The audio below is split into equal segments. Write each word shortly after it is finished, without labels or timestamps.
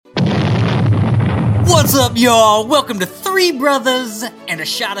What's up, y'all? Welcome to Three Brothers and a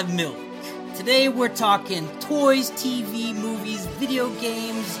Shot of Milk. Today we're talking toys, TV, movies, video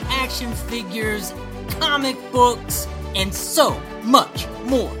games, action figures, comic books, and so much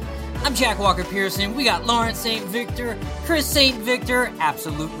more. I'm Jack Walker Pearson. We got Lawrence St. Victor, Chris St. Victor,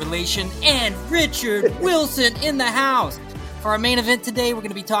 absolute relation, and Richard Wilson in the house. For our main event today, we're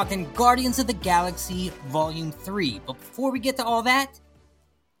going to be talking Guardians of the Galaxy Volume 3. But before we get to all that,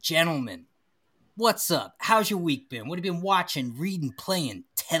 gentlemen, what's up? How's your week been? What have you been watching, reading, playing?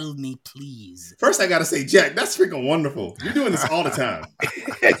 Tell me, please. First, I got to say, Jack, that's freaking wonderful. You're doing this all the time.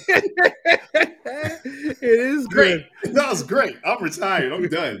 It is great. That was great. I'm retired. I'm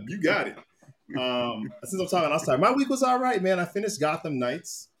done. You got it. Since I'm talking outside, my week was all right, man. I finished Gotham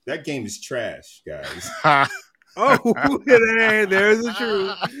Knights. That game is trash, guys. There's the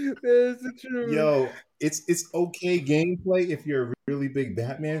truth. There's the truth. Yo, it's okay gameplay if you're a really big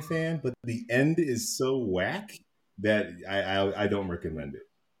Batman fan, but the end is so whack that I don't recommend it.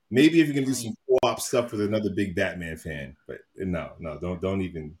 Maybe if you can do some co-op stuff with another big Batman fan, but no, don't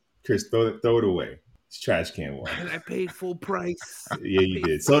even. Chris, throw it away. It's trash can water. And I paid full price. Yeah, you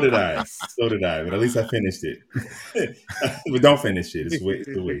did. So did I. But at least I finished it. But don't finish it. It's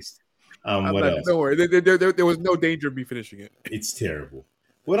a waste. What else? Don't worry. There was no danger of me finishing it. It's terrible.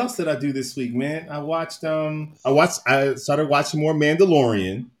 What else did I do this week, man? I started watching more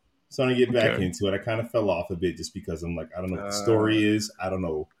Mandalorian. Starting to get back into it. I kind of fell off a bit just because I'm like, I don't know what the story is. I don't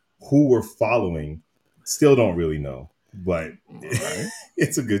know who we're following. Still don't really know. But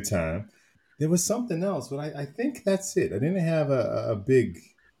it's a good time. There was something else, but I think that's it. I didn't have a big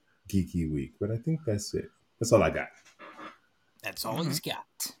geeky week, but I think that's it. That's all I got. That's all he's got.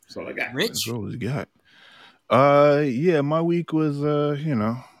 That's all I got. Rich? That's all he's got. Yeah, my week was,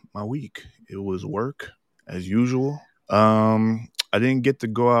 my week. It was work, as usual. I didn't get to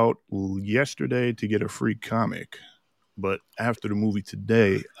go out yesterday to get a free comic, but after the movie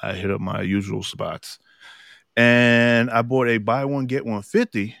today, I hit up my usual spots. And I bought a buy one, get one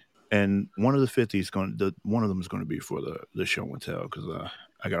 50, and one of the 50 is one of them is going to be for the show and tell, because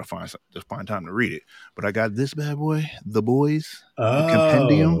I gotta find time to read it. But I got this bad boy, The Boys, the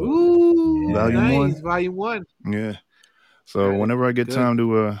Compendium. Ooh, Volume 1. Yeah. So whenever I get time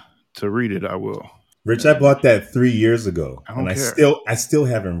to read it, I will. Rich, I bought that 3 years ago, I don't and care. I still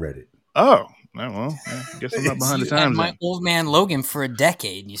haven't read it. Oh, well, I guess I'm not behind the You had times. my old man Logan for a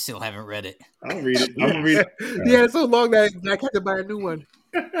decade, and you still haven't read it. I'll read it. I'm gonna read it. Yeah, it's so long that I had to buy a new one.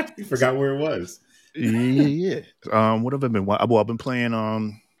 You forgot where it was. Yeah. What have I been? Well, I've been playing.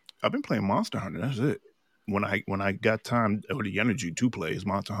 I've been playing Monster Hunter. That's it. When I got time or the energy to play is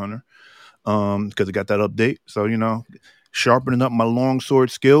Monster Hunter, because it got that update. So sharpening up my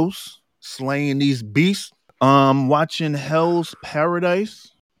longsword skills, slaying these beasts. Watching Hell's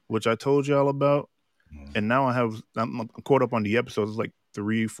Paradise, which I told y'all about, and now I'm caught up on the episodes. It's like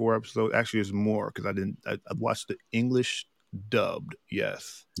 3-4 episodes. Actually, it's more because I watched the English dubbed.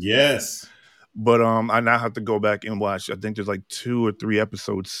 Yes. But I now have to go back and watch. I think there's like 2 or 3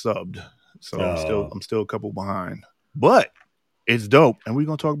 episodes subbed, so I'm still a couple behind. But it's dope, and we're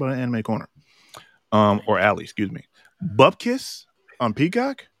gonna talk about an anime corner, or Alley, excuse me. Bupkiss on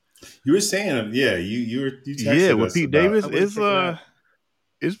Peacock. You were saying, you texted us with Pete about, Davis.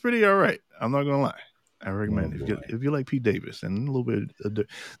 It's pretty all right. I'm not gonna lie. I recommend it if you like Pete Davis and a little bit.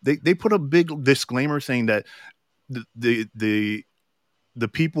 They put a big disclaimer saying that the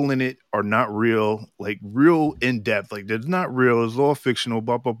people in it are not real, like real in depth. Like it's not real. It's all fictional.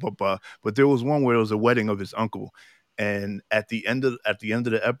 Blah blah blah blah. But there was one where it was a wedding of his uncle, and at the end of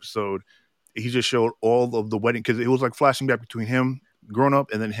the episode, he just showed all of the wedding because it was like flashing back between him growing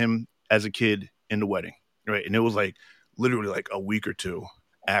up and then him as a kid in the wedding, right? And it was like literally like a week or two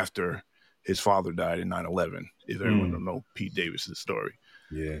after his father died in 9/11. If everyone don't know Pete Davis's story,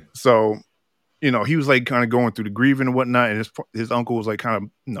 So he was like kind of going through the grieving and whatnot, and his uncle was like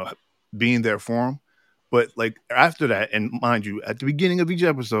kind of being there for him. But like after that, and mind you, at the beginning of each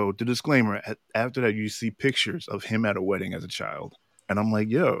episode, the disclaimer, after that, you see pictures of him at a wedding as a child, and I'm like,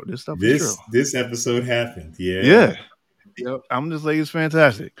 yo, this stuff is true. This episode happened, yeah. Yep. I'm just like, it's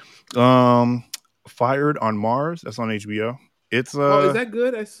fantastic. Fired on Mars, that's on HBO. It's is that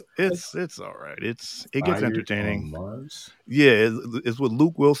good? It's all right. It gets entertaining. On Mars? Yeah, it's with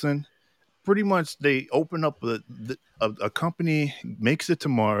Luke Wilson. Pretty much, they open up a company makes it to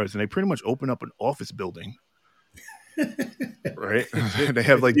Mars, and they pretty much open up an office building. Right? They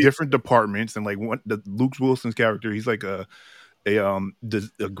have like different departments, and like Luke Wilson's character, he's like a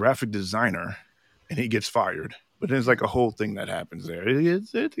graphic designer, and he gets fired. But there's like a whole thing that happens there.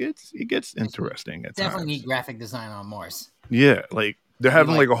 It gets interesting at Definitely times. need graphic design on Mars. Yeah, like They're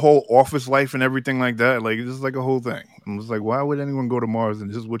having like a whole office life and everything like that. Like this is like a whole thing. I'm just like, why would anyone go to Mars? And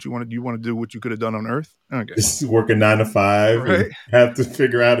this is what you want to do? You want to do what you could have done on Earth? Okay. Just work a 9 to 5 Right. and have to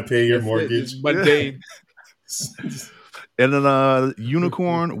figure out how to pay your mortgage. Mundane. And then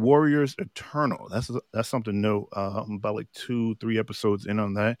Unicorn Warriors Eternal. That's something new. I'm about like 2-3 episodes in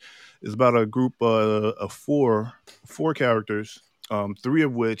on that. It's about a group of four characters. 3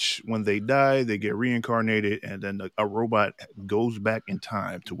 of which, when they die, they get reincarnated, and then a robot goes back in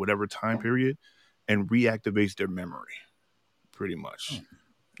time to whatever time period and reactivates their memory. Pretty much.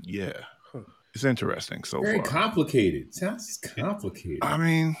 Yeah. It's interesting so Very far. complicated. Sounds complicated. I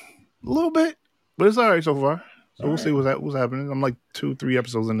mean, a little bit, but it's all right so far. So we'll see what's happening. I'm like 2-3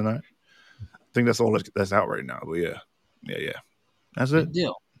 episodes into that. I think that's all that's out right now. But yeah. That's it. Good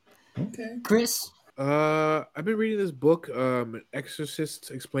deal. Okay. Chris? I've been reading this book. Exorcist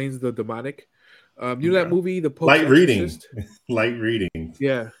Explains the Demonic. You know that movie, The Pope's Light Exorcist? reading. Light reading.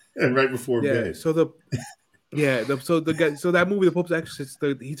 Yeah. And right before bed. So that movie, The Pope's Exorcist,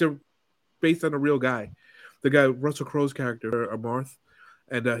 he's based on a real guy. The guy, Russell Crowe's character, Amarth,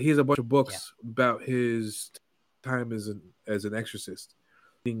 and he has a bunch of books about his time as an exorcist,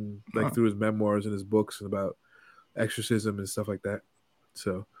 through his memoirs and his books and about exorcism and stuff like that.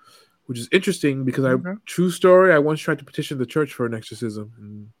 So, which is interesting because true story, I once tried to petition the church for an exorcism,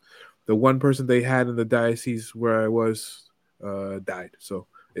 and the one person they had in the diocese where I was died. So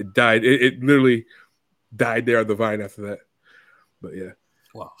it died. It literally died there on the vine after that. But yeah.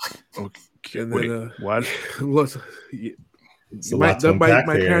 Wow. Okay. And Wait, then what? My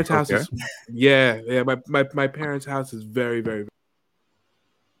parents' house is my parents' house is very, very.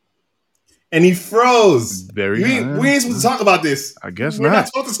 And he froze. Very. We ain't supposed to talk about this. I guess we're not not.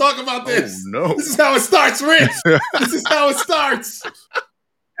 supposed to talk about this. Oh, no. This is how it starts, Rich. This is how it starts.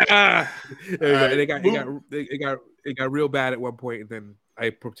 It got real bad at one point, and then I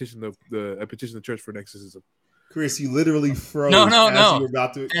petitioned the church for an exorcism. Chris, you literally froze. No. You were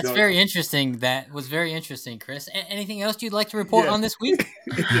about to, That's very interesting. That was very interesting, Chris. Anything else you'd like to report on this week?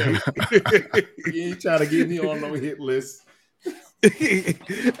 You ain't trying to get me on no hit list.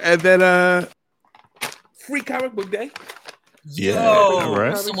 And then free comic book day.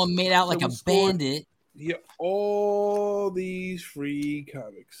 Yo, someone made out like a bandit. Yeah, all these free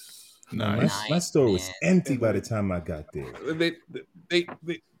comics. Nice. My store was empty by the time I got there.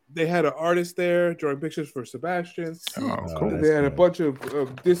 They had an artist there drawing pictures for Sebastian. Oh, cool. They had a bunch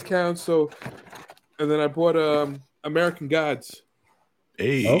of discounts. So, and then I bought American Gods.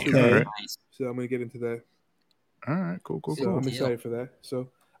 Hey, okay. Right. So I'm gonna get into that. All right, cool. So I'm excited for that. So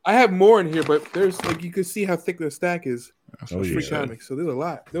I have more in here, but there's you can see how thick the stack is. Free comics. So there's a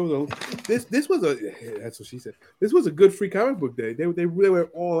lot. This was that's what she said. This was a good free comic book day. They really were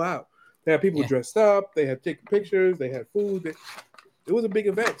all out. They had people dressed up. They had taking pictures. They had food. It was a big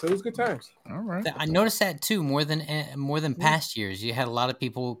event, so it was good times. All right. I noticed that too. More than past years, you had a lot of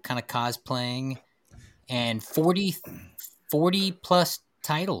people kind of cosplaying, and 40 plus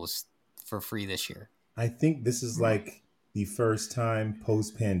titles for free this year. I think this is like the first time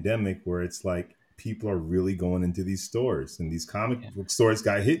post-pandemic where it's like people are really going into these stores, and these comic book stores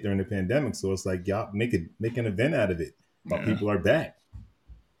got hit during the pandemic. So it's like, y'all make an event out of it while people are back.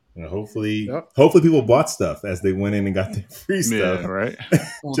 And hopefully people bought stuff as they went in and got their free stuff. Yeah, right.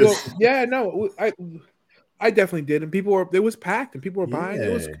 I definitely did, and it was packed, and people were buying.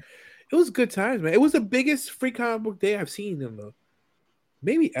 It was good times, man. It was the biggest free comic book day I've seen in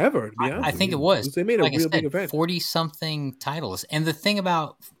maybe ever. To be honest, I think it was. They made a real big event. 40-something titles, and the thing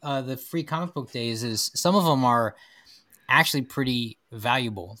about the free comic book days is some of them are actually pretty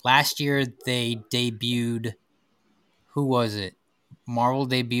valuable. Last year they debuted. Who was it? Marvel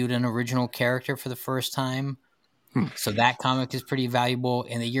debuted an original character for the first time. So that comic is pretty valuable.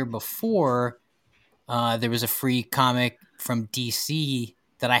 And the year before, there was a free comic from DC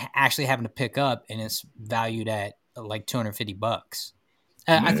that I actually happened to pick up, and it's valued at like $250.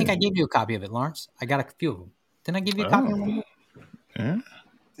 I think I gave you a copy of it, Lawrence. I got a few of them. Didn't I give you a copy of them? Yeah.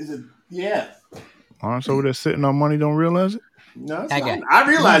 Is it? Yeah. Lawrence over there sitting on money, don't realize it? No, That guy. I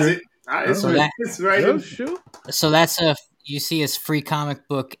realize it. It's right. So that's you see it's free comic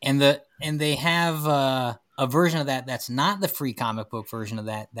book, and they have a version of that's not the free comic book version of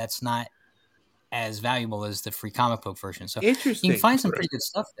that's not as valuable as the free comic book version. So interesting. You can find some pretty good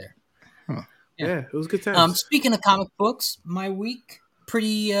stuff there. Huh. Yeah, it was good times. Speaking of comic books, my week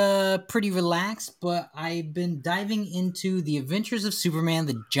pretty relaxed, but I've been diving into The Adventures of Superman,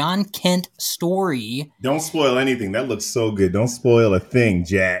 the John Kent story. Don't spoil anything. That looks so good. Don't spoil a thing,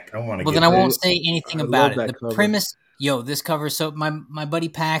 Jack. I want to. Well, then I won't say anything about it. The cover. premise. This cover. So my buddy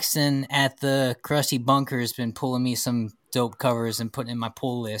Paxton at the Krusty Bunker has been pulling me some dope covers and putting in my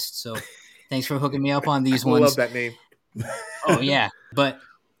pull list. So thanks for hooking me up on these I ones. love that name. Oh, yeah. But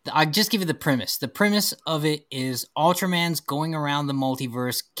I'll just give you the premise. The premise of it is Ultraman's going around the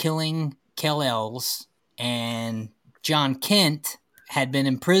multiverse killing Kal-Els, and John Kent had been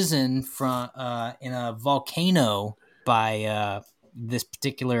imprisoned from in a volcano by this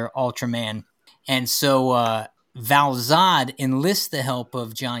particular Ultraman. And so Val-Zod enlists the help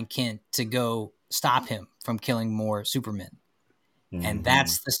of John Kent to go stop him from killing more Supermen. Mm-hmm. And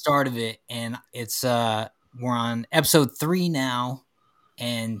that's the start of it. And it's we're on episode 3 now.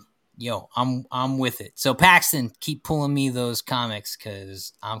 And yo, I'm with it. So Paxton, keep pulling me those comics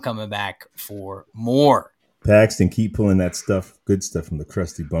because I'm coming back for more. Paxton, keep pulling that stuff, good stuff from the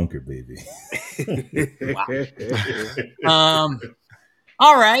crusty bunker, baby.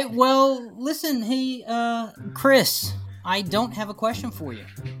 All right. Well, listen, hey, Chris, I don't have a question for you,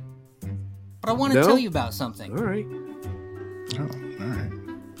 but I want to tell you about something. All right. Oh, all right.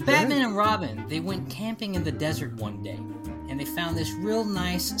 Batman and Robin, they went camping in the desert one day, and they found this real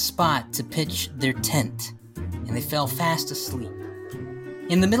nice spot to pitch their tent, and they fell fast asleep.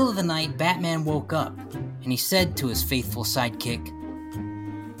 In the middle of the night, Batman woke up, and he said to his faithful sidekick,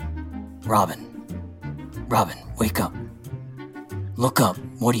 Robin, wake up. Look up,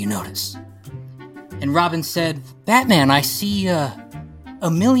 what do you notice? And Robin said, Batman, I see a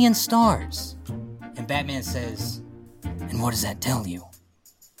million stars. And Batman says, and what does that tell you?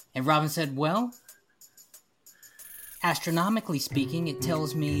 And Robin said, well, astronomically speaking, it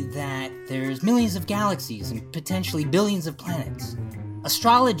tells me that there's millions of galaxies and potentially billions of planets.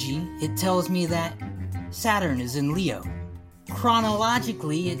 Astrology, it tells me that Saturn is in Leo.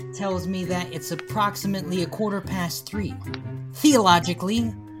 Chronologically, it tells me that it's approximately 3:15.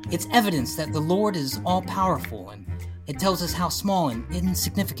 Theologically, it's evidence that the Lord is all-powerful, and it tells us how small and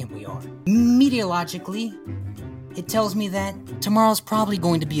insignificant we are. Meteorologically, it tells me that tomorrow's probably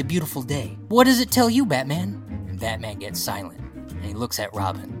going to be a beautiful day. What does it tell you, Batman? And Batman gets silent, and he looks at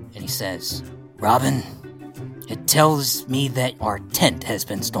Robin, and he says, Robin, it tells me that our tent has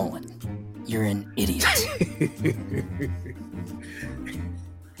been stolen. You're an idiot.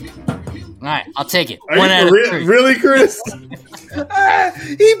 All right, I'll take it. Are you really, Chris?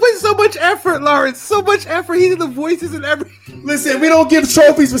 He put so much effort, Lawrence. So much effort. He did the voices and everything. Listen, we don't give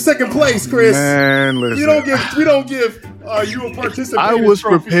trophies for second place, Chris. Man, listen. We don't give you a participant. I was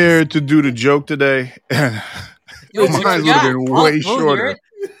prepared to do the joke today. Mine would have been way shorter.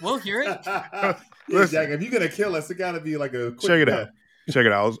 We'll hear it. Yeah, Jack, if you're gonna kill us, it gotta be like a quick Check it out. Check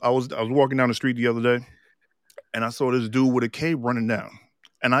it out. I was walking down the street the other day, and I saw this dude with a cape running down,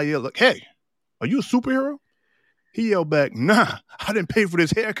 and I yelled like, "Hey, are you a superhero?" He yelled back, "Nah, I didn't pay for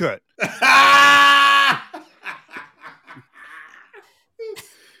this haircut."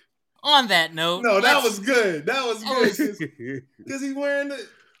 On that note, no, that was good. That was good because he's wearing the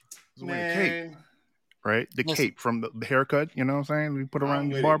cape, right? The cape from the haircut. You know what I'm saying? We put around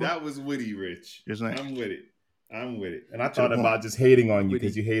the barber. That was witty, Rich. Isn't it? I'm with it. And I thought about just hating on you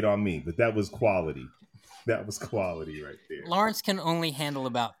because you hate on me, but that was quality. That was quality right there. Lawrence can only handle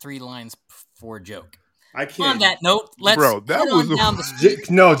about 3 lines for a joke. I can't. On that note, let's down the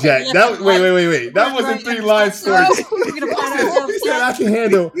street. No, Jack. Wait. That wasn't 3 lines for you. He said I can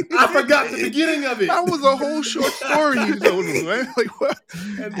handle. I forgot the beginning of it. That was a whole short story you told me, man. Like what?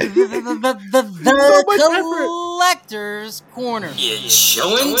 The Collector's Corner. It's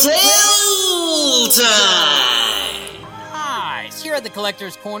show and tell time. Nice. Here at the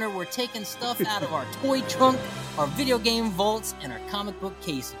Collector's Corner, we're taking stuff out of our toy trunk, our video game vaults, and our comic book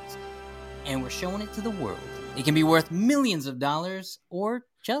cases, and we're showing it to the world. It can be worth millions of dollars or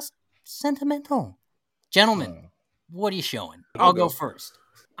just sentimental. Gentlemen, what are you showing? I'll go first.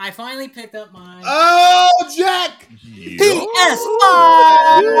 I finally picked up my Jack! PS5!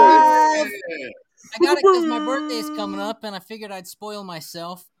 I got it because my birthday's coming up, and I figured I'd spoil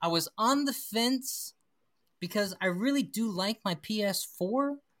myself. I was on the fence because I really do like my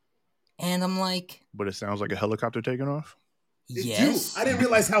PS4, and I'm like... But it sounds like a helicopter taking off? Yes. I didn't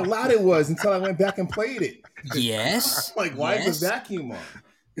realize how loud it was until I went back and played it. Yes. Like, why is the vacuum on?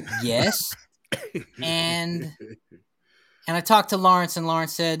 Yes. And I talked to Lawrence, and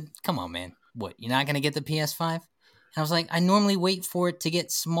Lawrence said, come on, man. What, you're not going to get the PS5? And I was like, I normally wait for it to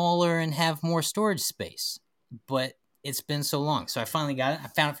get smaller and have more storage space, but it's been so long. So I finally got it. I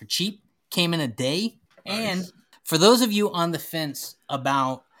found it for cheap. Came in a day. Nice. And for those of you on the fence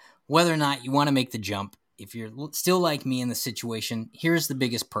about whether or not you want to make the jump, if you're still like me in the situation, here's the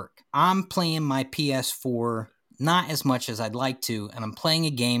biggest perk. I'm playing my PS4 not as much as I'd like to, and I'm playing a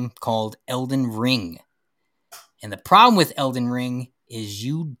game called Elden Ring. And the problem with Elden Ring is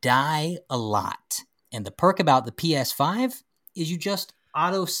you die a lot. And the perk about the PS5 is you just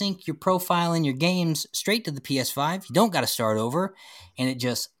auto sync your profile and your games straight to the PS5. You don't got to start over, and it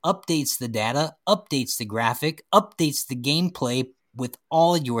just updates the data, updates the graphic, updates the gameplay with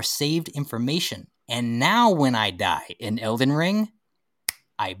all your saved information. And now when I die in Elden Ring,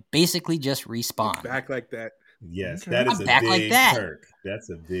 I basically just respawn. Back like that. Yes, Okay. that is I'm a back big like that. perk. That's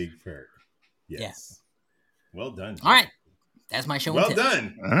a big perk. Yes. Well done, Jack. All right. That's my show and Well tell.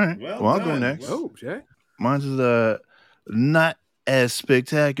 done. All right. Well I'll go done. next. Oh, Jack. Mine's is not as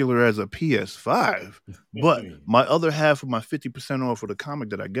spectacular as a PS5, but my other half of my 50% off for the comic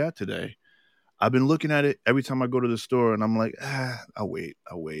that I got today, I've been looking at it every time I go to the store, and I'm like, I'll wait.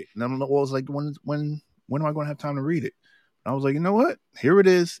 And I'm always like, when am I going to have time to read it? And I was like, you know what? Here it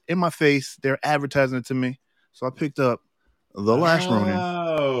is in my face. They're advertising it to me, so I picked up The Last Ronin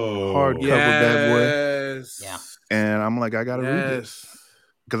hardcover bad boy. Yeah. And I'm like, I gotta read this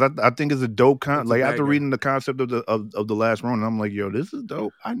because I think it's a dope like after reading the concept of the Last Ronin, I'm like, yo, this is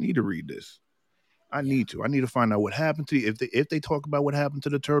dope. I need to read this. I need to find out what happened to you. If they talk about what happened to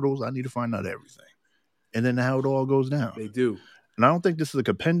the turtles, I need to find out everything, and then how it all goes down. They do. And I don't think this is a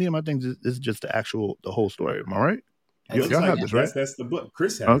compendium. I think this is just the whole story. Am I right? Y'all have this, right? That's the book.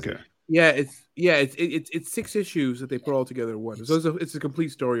 Chris has it. It's 6 issues that they put all together in one. So it's a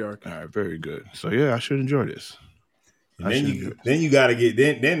complete story arc. All right, very good. So yeah, I should enjoy this. And then you gotta get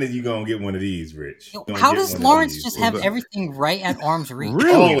then you gonna get one of these, Rich. How does Lawrence just have everything right at arm's reach?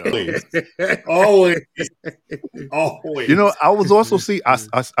 Really? Always. You know, I was also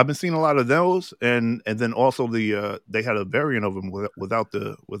I've been seeing a lot of those, and then also they had a variant of them without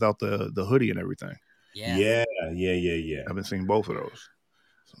the hoodie and everything. Yeah. I've been seeing both of those.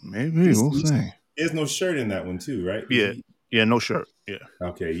 So maybe we'll see. There's no shirt in that one too, right? Yeah, no shirt. Yeah.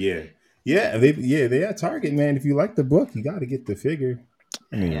 Okay, yeah. They at Target, man. If you like the book, you got to get the figure.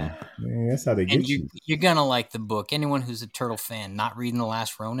 I mean, man, that's how they get you. You're gonna like the book. Anyone who's a Turtle fan, not reading The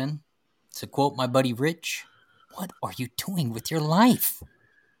Last Ronin, to quote my buddy Rich, "What are you doing with your life?"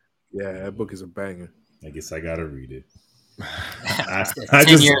 Yeah, that book is a banger. I guess I gotta read it.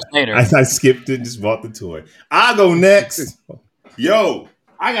 10 years later, I skipped it and just bought the toy. I'll go next. Yo,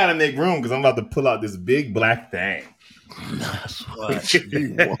 I gotta make room because I'm about to pull out this big black thing. Well,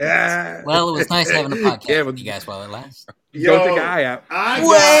 it was nice having a podcast with you guys while it lasts. Don't take an eye out. I got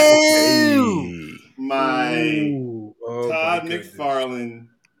my Todd McFarlane,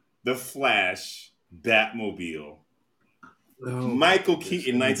 The Flash, Batmobile. Michael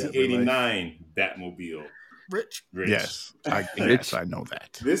Keaton, 1989 Batmobile. Rich. Yes, I know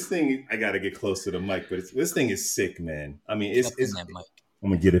that. This thing, I got to get close to the mic, but this thing is sick, man. I mean, it's I'm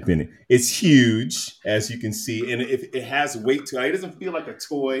going to get up in it. It's huge, as you can see, and it has weight to it. It doesn't feel like a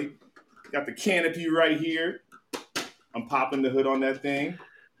toy. Got the canopy right here. I'm popping the hood on that thing,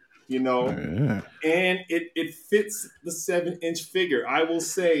 you know, and it fits the 7-inch figure. I will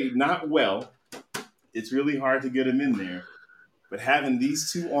say, not well. It's really hard to get them in there. But having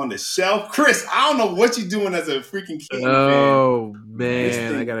these two on the shelf, Chris, I don't know what you're doing as a freaking kid. Oh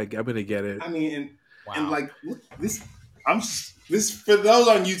man, I'm gonna get it. I mean, and like look, this for those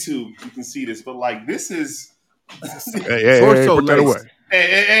on YouTube, you can see this, but like this is hey, put that away.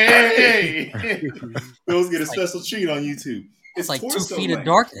 Hey. Those get a special treat on YouTube. It's like 2 feet of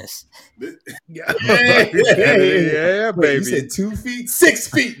darkness. Yeah, baby. You said 2 feet, 6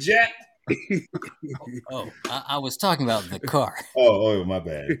 feet, Jack. I was talking about the car. Oh, my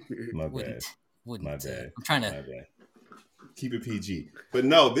bad. Wouldn't. My bad. I'm trying to. My bad. Keep it PG. But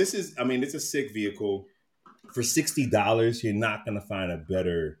no, this is. I mean, it's a sick vehicle. For $60, you're not gonna find a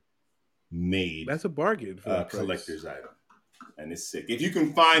better made. That's a bargain for collector's item, and it's sick. If you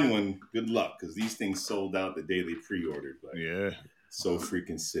can find one, good luck, because these things sold out the day they pre-ordered. But so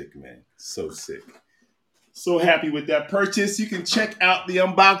freaking sick, man. So sick. So happy with that purchase. You can check out the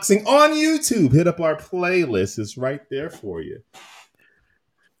unboxing on YouTube. Hit up our playlist. It's right there for you.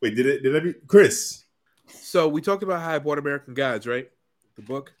 Wait, did Chris? So we talked about how I bought American Gods, right? The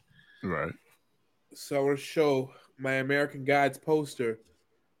book. Right. So I want to show my American Gods poster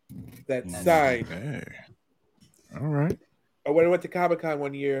that's signed. Hey. All right. When I went to Comic-Con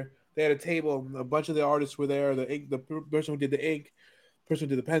one year, they had a table. A bunch of the artists were there. The person who did the ink, the person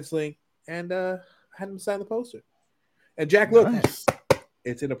who did the penciling, and had them sign the poster. And Jack, look,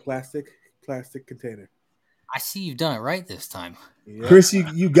 it's in a plastic container. I see you've done it right this time. Yeah. Chris,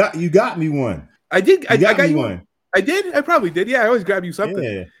 you got me one. I did. I got you one. I did. I probably did. Yeah, I always grab you something.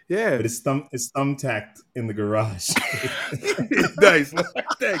 Yeah. But it's thumbtacked in the garage. Nice.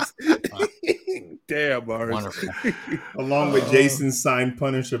 Thanks. Damn, Mars. Wonderful. Along with Jason's signed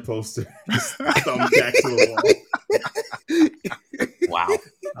Punisher poster, thumbtacked to the wall. Wow.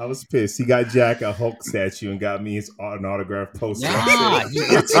 I was pissed. He got Jack a Hulk statue and got me an autograph poster. Yeah, I said,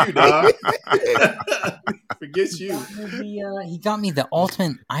 forget you, dog. Forget you. He got me the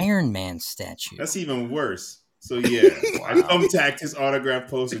Ultimate Iron Man statue. That's even worse. So yeah, I thumbtacked his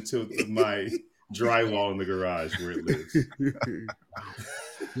autograph poster to my drywall in the garage where it lives.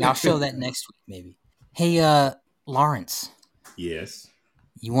 Yeah, I'll show that next week, maybe. Hey, Lawrence. Yes.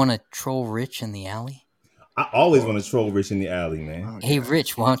 You want to troll Rich in the alley? I always want to troll Rich in the alley, man. Hey,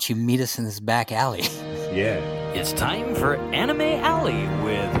 Rich, why don't you meet us in this back alley? Yeah. It's time for Anime Alley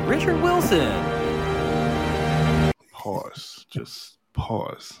with Richard Wilson. Pause. Just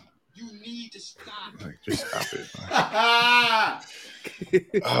pause. You need to stop. Like, just stop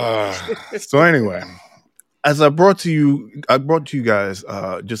it. So anyway, as I brought to you guys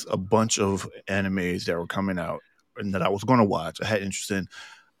just a bunch of animes that were coming out and that I was going to watch. I had interest in.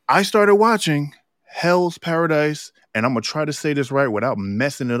 I started watching Hell's Paradise, and I'm gonna try to say this right without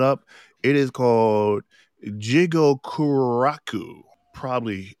messing it up. It is called Jigokuraku.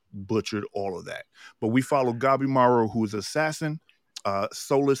 Probably butchered all of that, but we follow Gabimaru, who is an assassin,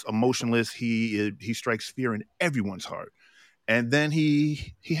 soulless, emotionless. He strikes fear in everyone's heart, and then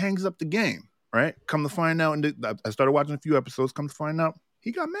he hangs up the game. Right? Come to find out, and I started watching a few episodes. Come to find out,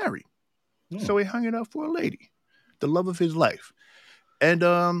 he got married, so he hung it up for a lady, the love of his life, and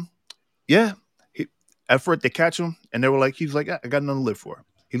yeah. At first, they catch him, and they were like, he's like, I got nothing to live for.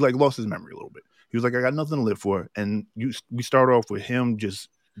 He like lost his memory a little bit. He was like, I got nothing to live for. And we start off with him just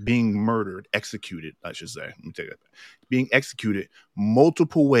being murdered, executed, I should say. Let me take that back. Being executed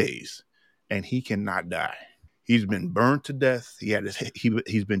multiple ways, and he cannot die. He's been burned to death.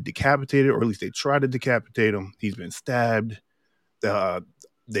 He's been decapitated, or at least they tried to decapitate him. He's been stabbed.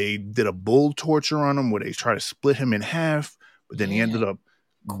 They did a bull torture on him where they tried to split him in half, but then he ended up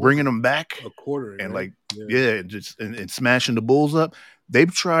bringing them back a quarter and right? and smashing the bulls up.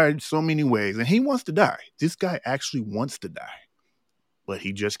 They've tried so many ways, and he wants to die. This guy actually wants to die, but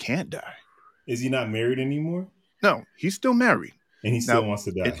he just can't die. Is he not married anymore? No, he's still married, and he still wants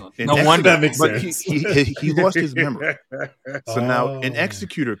to die. No wonder that makes but sense. he lost his memory. So now an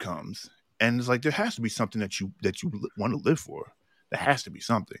executor comes, and it's like there has to be something that you want to live for. There has to be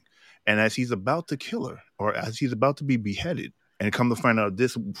something. And as he's about to kill her, or as he's about to be beheaded. And come to find out,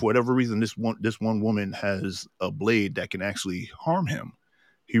 this for whatever reason, this one woman has a blade that can actually harm him.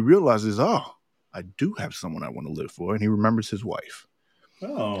 He realizes, I do have someone I want to live for, and he remembers his wife.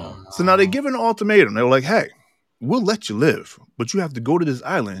 Oh, so now they give an ultimatum. They're like, "Hey, we'll let you live, but you have to go to this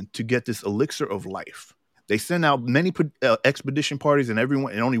island to get this elixir of life." They send out many expedition parties, and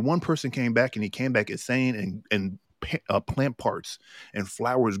only one person came back, and he came back insane and plant parts and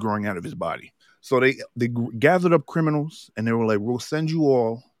flowers growing out of his body. So they gathered up criminals, and they were like, we'll send you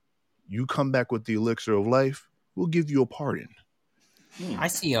all. You come back with the elixir of life. We'll give you a pardon. I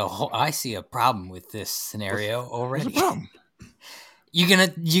see a problem with this scenario already. What's the problem?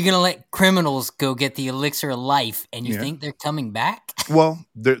 You're gonna let criminals go get the elixir of life, and you think they're coming back? Well,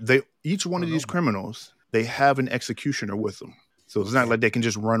 each one of these criminals, they have an executioner with them. So it's not like they can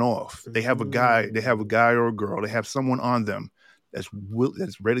just run off. They have a guy or a girl. They have someone on them that's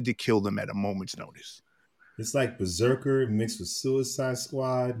ready to kill them at a moment's notice. It's like Berserker mixed with Suicide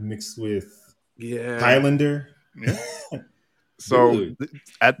Squad mixed with Yeah. Highlander. Yeah. So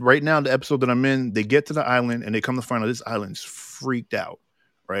right now, the episode that I'm in, they get to the island and they come to find out this island's freaked out.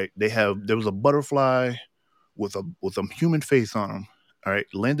 Right? There was a butterfly with a human face on him. All right,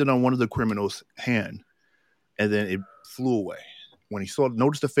 landed on one of the criminals' hand, and then it flew away. When he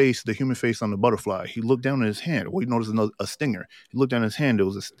noticed the human face on the butterfly, he looked down at his hand. Well, he noticed a stinger. He looked down at his hand. There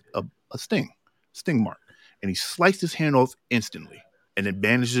was a sting mark, and he sliced his hand off instantly, and then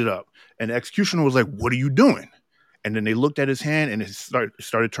bandaged it up. And the executioner was like, "What are you doing?" And then they looked at his hand, and it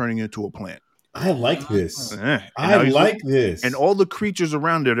started turning into a plant. I like this. I like this. And all the creatures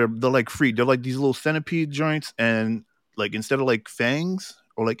around there, they're like free. They're like these little centipede joints, and like instead of like fangs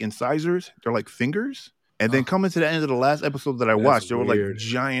or like incisors, they're like fingers. And then coming to the end of the last episode that I watched, they were like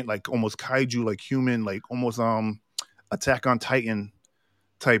giant, like almost kaiju, like human, like almost Attack on Titan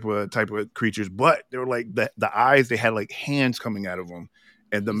type of creatures. But they were like the eyes, they had like hands coming out of them,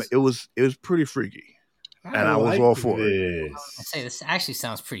 and it was pretty freaky. And I was all for it. I'd say this actually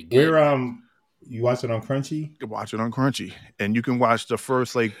sounds pretty good. You watch it on Crunchy? You can watch it on Crunchy, and you can watch the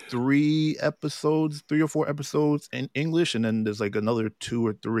first like 3 or 4 episodes in English, and then there's like another 2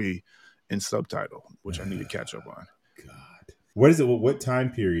 or 3 in subtitle, which I need to catch up on. God, what is it? What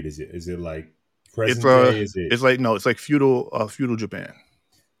time period is it? Is it like present day? It's like feudal Japan.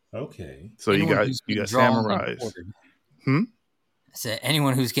 Okay, so you got samurais. I said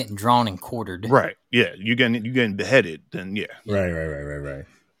anyone who's getting drawn and quartered. Right. Yeah, you getting beheaded. Then yeah. Right.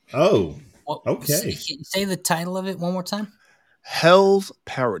 Oh, Well, okay. say the title of it one more time. Hell's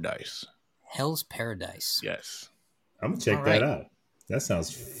Paradise. Hell's Paradise. Yes. I'm gonna check All that right. out. That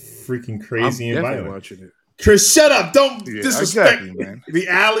sounds freaking I'm crazy and definitely violent. watching it. Chris, shut up! Don't Yeah, disrespect exactly, man. the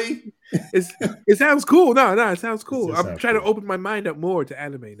alley. It sounds cool. No, it sounds cool. does I'm sound trying to cool. open my mind up more to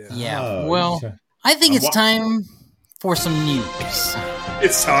anime now. Yeah. Oh, Well, I think I'm it's time for some news.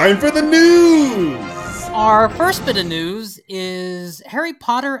 it's time for the news. Our first bit of news is Harry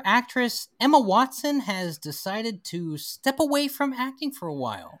Potter actress Emma Watson has decided to step away from acting for a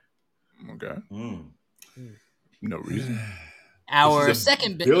while. Okay. Mm. No reason. Our She's a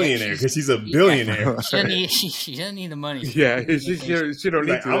second bit, billionaire because she's a billionaire. She doesn't need the money. Yeah, she don't He's need like, to.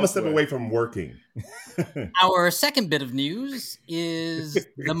 I'm gonna that's step why. away from working. Our second bit of news is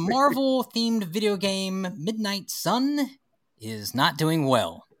the Marvel-themed video game Midnight Sun is not doing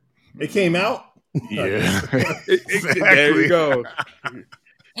well. It came out. Yeah. There you go.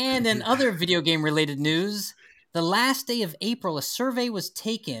 And in other video game-related news, the last day of April, a survey was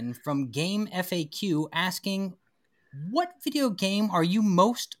taken from Game FAQ asking, what video game are you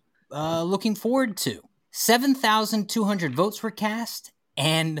most looking forward to? 7,200 votes were cast,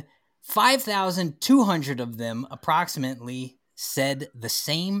 and 5,200 of them approximately said the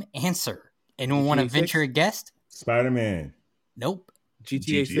same answer. Anyone want to GTA venture a 6? guess? Spider-Man. Nope.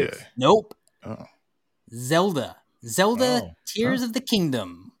 GTA 6. Nope. Oh. Zelda. Oh. Tears of the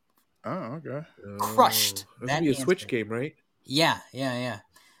Kingdom. Oh, okay. Crushed That that should be a Switch answer. game, right? Yeah.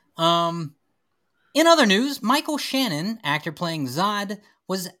 In other news, Michael Shannon, actor playing Zod,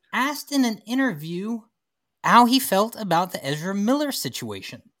 was asked in an interview how he felt about the Ezra Miller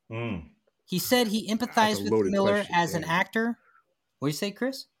situation. Mm. He said he That's empathized a with loaded Miller question, as an man. actor. What do you say,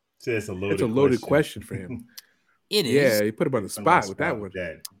 Chris? It's a loaded, It's a loaded question for him. It is. Yeah, you put him on the spot with that one.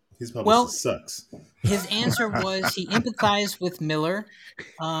 Dad. His publicist Well, sucks. His answer was he empathized with Miller.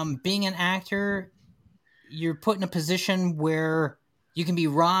 Being an actor, you're put in a position where you can be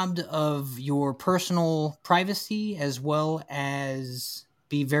robbed of your personal privacy as well as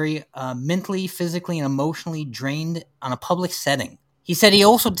be very mentally, physically, and emotionally drained on a public setting. He said he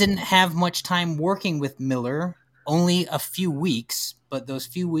also didn't have much time working with Miller, only a few weeks, but those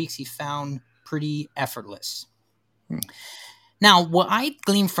few weeks he found pretty effortless. Now, what I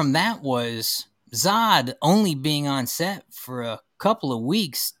gleaned from that was Zod only being on set for a couple of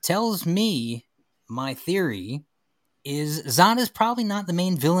weeks tells me my theory is Zod is probably not the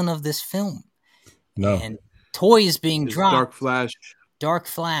main villain of this film. No. And toys being It's dropped. Dark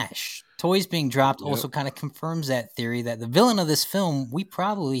Flash. Toys being dropped Yep. also kind of confirms that theory that the villain of this film we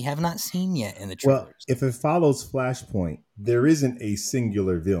probably have not seen yet in the trailers. Well, if it follows Flashpoint, there isn't a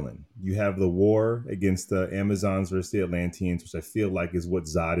singular villain. You have the war against the Amazons versus the Atlanteans, which I feel like is what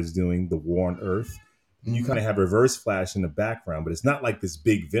Zod is doing, the war on Earth. And you kind of have Reverse Flash in the background, but it's not like this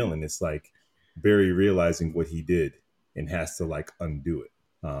big villain. It's like Barry realizing what he did and has to like undo it.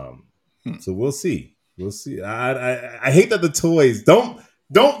 So we'll see. We'll see. I hate that the toys don't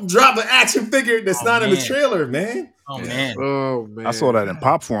drop an action figure that's not in the trailer, man. Oh man. Oh man. I saw that in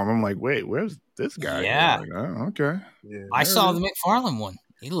pop form. I'm like, wait, where's this guy? Yeah. Like, oh, okay. Yeah, I saw the McFarlane one.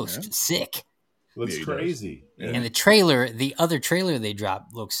 He looks sick. Looks he crazy. Yeah. And the other trailer they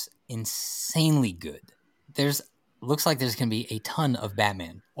dropped looks insanely good. Looks like there's going to be a ton of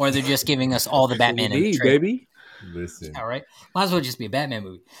Batman. Or they're just giving us all the Batman in the trailer. baby. Listen. All right. Might as well just be a Batman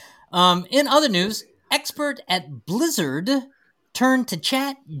movie. In other news, expert at Blizzard turned to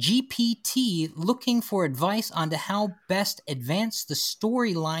ChatGPT looking for advice on how best advance the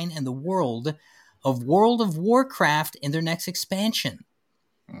storyline and the world of World of Warcraft in their next expansion.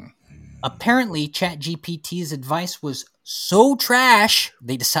 Apparently, ChatGPT's advice was so trash,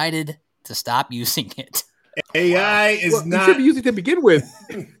 they decided to stop using it. AI is You not. should be using it to begin with.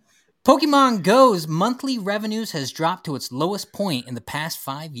 Pokemon Go's monthly revenues has dropped to its lowest point in the past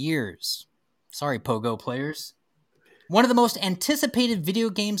 5 years. Sorry, Pogo players. One of the most anticipated video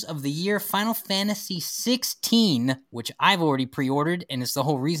games of the year, Final Fantasy XVI, which I've already pre-ordered, and it's the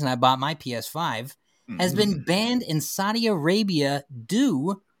whole reason I bought my PS5, has been banned in Saudi Arabia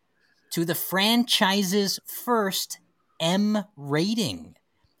due to the franchise's first M rating.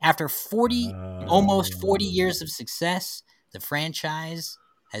 After almost 40 years of success, the franchise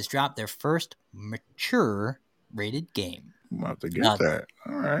has dropped their first mature rated game. I'm about to get that.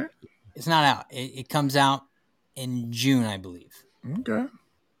 All right. It's not out. It comes out in June, I believe. Okay.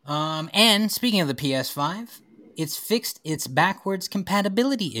 And speaking of the PS5, it's fixed its backwards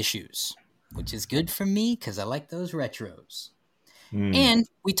compatibility issues, which is good for me because I like those retros. And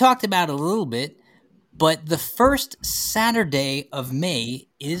we talked about it a little bit, but the first Saturday of May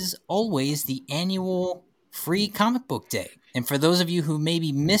is always the annual Free Comic Book Day. And for those of you who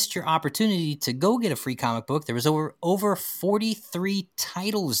maybe missed your opportunity to go get a free comic book, there was over 43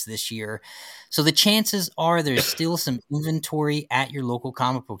 titles this year. So the chances are there's still some inventory at your local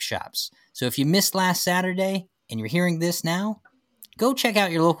comic book shops. So if you missed last Saturday and you're hearing this now, go check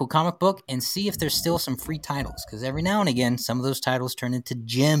out your local comic book and see if there's still some free titles. Because every now and again, some of those titles turn into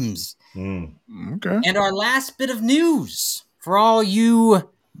gems. Okay. And our last bit of news for all you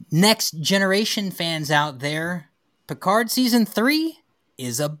Next Generation fans out there, Picard Season 3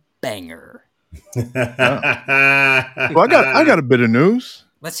 is a banger. Well, I got a bit of news.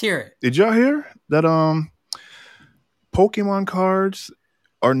 Let's hear it. Did y'all hear that Pokemon cards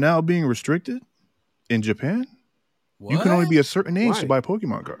are now being restricted in Japan? What? You can only be a certain age Why? to buy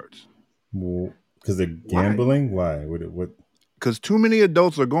Pokemon cards. Well, because they're gambling? Why? What? Because too many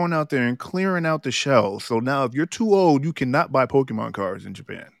adults are going out there and clearing out the shells. So now if you're too old, you cannot buy Pokemon cards in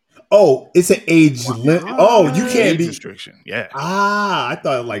Japan. Oh, it's an age limit. Oh, you can't Age be restriction. Yeah. I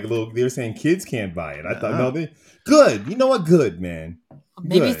thought like they were saying kids can't buy it. I thought no, they good. You know what? Good, man.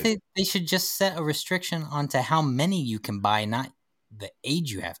 Maybe Good. they should just set a restriction onto how many you can buy, not the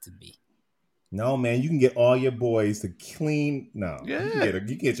age you have to be. No, man, you can get all your boys to clean. No, Yeah. you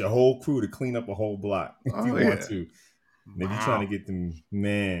can get your whole crew to clean up a whole block if you want to. And if you're trying to get them,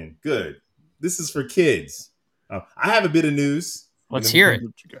 man, good. This is for kids. I have a bit of news. Let's hear it.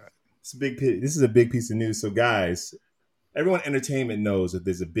 What you got? This is a big piece of news. So, guys, everyone in entertainment knows that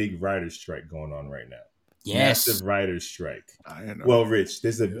there's a big writer's strike going on right now. Yes. Massive writer's strike. I know. Well, Rich,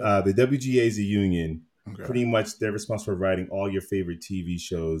 there's the WGA is a union. Okay. Pretty much they're responsible for writing all your favorite TV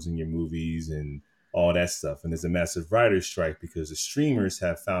shows and your movies and all that stuff. And there's a massive writer's strike because the streamers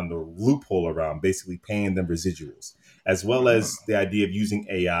have found a loophole around basically paying them residuals, as well as the idea of using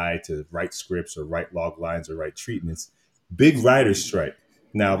AI to write scripts or write log lines or write treatments. Big writer's strike.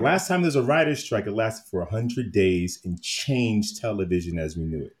 Now, last time there's a writer's strike, it lasted for 100 days and changed television as we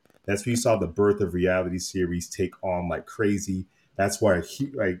knew it. That's where you saw the birth of reality series take on like crazy. That's why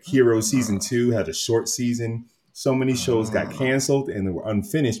like Hero Season 2 had a short season. So many shows got canceled and they were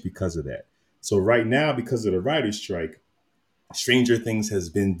unfinished because of that. So right now, because of the writer's strike, Stranger Things has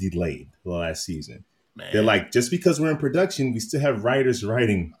been delayed the last season. Man. They're like, just because we're in production, we still have writers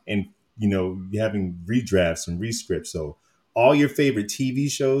writing and, having redrafts and rescripts. So all your favorite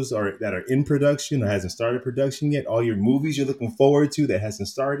TV shows that are in production or hasn't started production yet, all your movies you're looking forward to that hasn't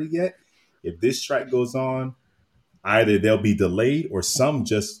started yet, if this strike goes on, either they'll be delayed or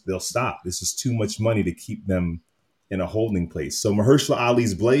they'll stop. This is too much money to keep them in a holding place. So Mahershala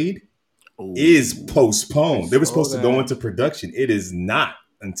Ali's Blade is postponed. They were supposed to go into production. It is not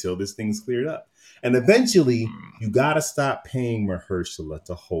until this thing's cleared up. And eventually, you got to stop paying Mahershala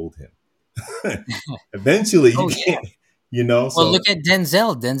to hold him. Eventually, you can't. Well, look at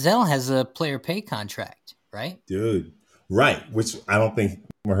Denzel. Denzel has a player pay contract, right? Dude, right. Which I don't think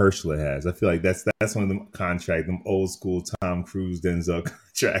Mahershala has. I feel like that's one of them contracts, them old school Tom Cruise, Denzel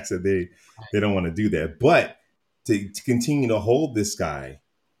contracts that they don't want to do that. But to continue to hold this guy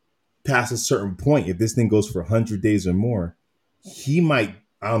past a certain point, if this thing goes for 100 days or more, he might,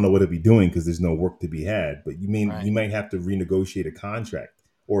 I don't know what he'll be doing because there's no work to be had, but you might have to renegotiate a contract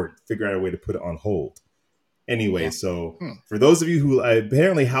or figure out a way to put it on hold. Anyway, so for those of you who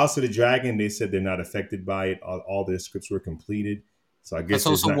apparently House of the Dragon, they said they're not affected by it. All their scripts were completed. So I guess that's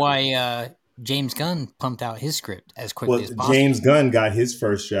also why James Gunn pumped out his script as quickly as possible. James Gunn got his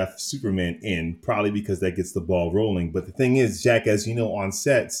first draft of Superman in, probably because that gets the ball rolling. But the thing is, Jack, as you know, on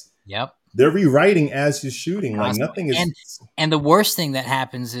sets, they're rewriting as you're shooting. Like nothing is. And the worst thing that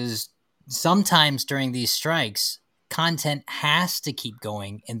happens is sometimes during these strikes, content has to keep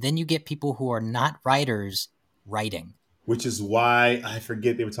going, and then you get people who are not writers writing. Which is why I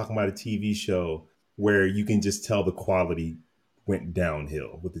forget they were talking about a TV show where you can just tell the quality went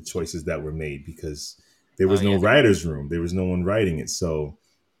downhill with the choices that were made because there was no writer's room. There was no one writing it. So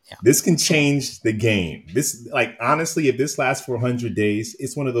this can change the game. This, like, honestly, if this lasts for 100 days,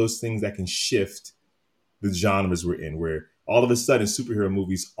 it's one of those things that can shift the genres we're in, where all of a sudden superhero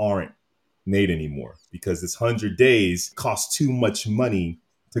movies aren't made anymore because this 100 days costs too much money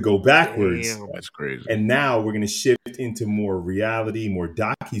to go backwards. Damn, that's crazy. And now we're going to shift into more reality, more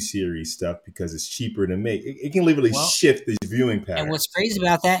docuseries stuff because it's cheaper to make. It can literally shift the viewing pattern. And what's crazy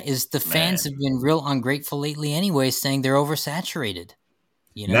about that is the fans have been real ungrateful lately anyway, saying they're oversaturated.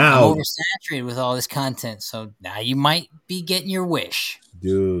 Now, I'm oversaturated with all this content. So now you might be getting your wish.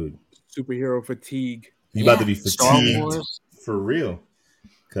 Dude. Superhero fatigue. You about to be fatigued for real.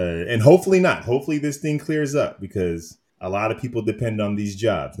 And hopefully not. Hopefully this thing clears up because a lot of people depend on these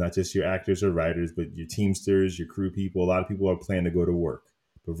jobs, not just your actors or writers, but your teamsters, your crew people. A lot of people are planning to go to work.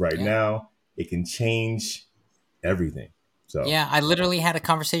 But right now, it can change everything. So yeah, I literally had a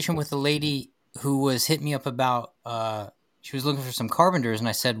conversation with a lady who was hitting me up about she was looking for some carpenters, and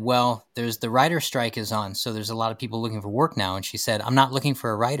I said, well, there's the writer strike is on, so there's a lot of people looking for work now. And she said, I'm not looking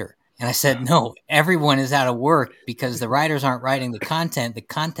for a writer. And I said, no, everyone is out of work because the writers aren't writing the content. The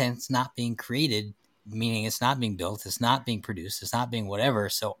content's not being created, meaning it's not being built, it's not being produced, it's not being whatever.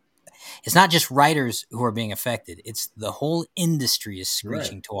 So it's not just writers who are being affected. It's the whole industry is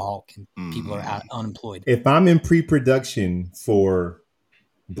screeching to a halt and people are out unemployed. if I'm in pre-production for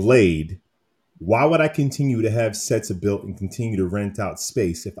Blade, why would I continue to have sets built and continue to rent out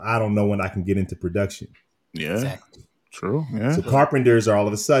space if I don't know when I can get into production? Yeah. Exactly. True. Yeah. So carpenters are all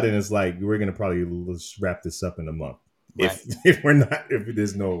of a sudden, it's like, we're going to probably let's wrap this up in a month. Right. If we're not, if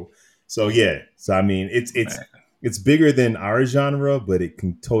there's no, so yeah. So, I mean, it's bigger than our genre, but it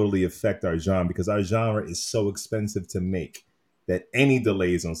can totally affect our genre because our genre is so expensive to make that any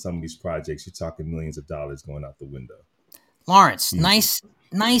delays on some of these projects, you're talking millions of dollars going out the window. Lawrence, nice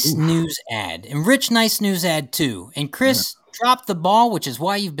news ad. And Rich, nice news ad too. And Chris dropped the ball, which is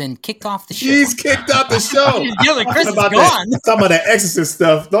why you've been kicked off the show. He's kicked out the show. Chris is gone. Talking about that Exorcist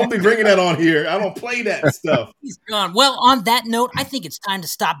stuff. Don't be bringing that on here. I don't play that stuff. He's gone. Well, on that note, I think it's time to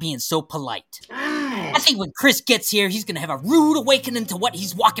stop being so polite. I think when Chris gets here, he's going to have a rude awakening to what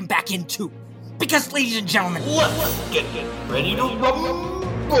he's walking back into. Because, ladies and gentlemen, Let's get ready to rumble.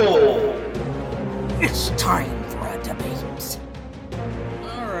 it's time for a debate.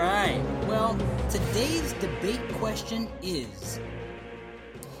 All right. Well, today's debate question is,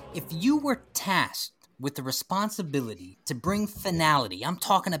 if you were tasked with the responsibility to bring finality, I'm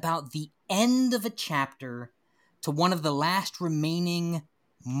talking about the end of a chapter, to one of the last remaining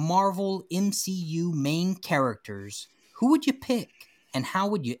Marvel MCU main characters, who would you pick and how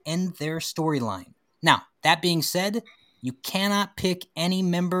would you end their storyline? Now, that being said, you cannot pick any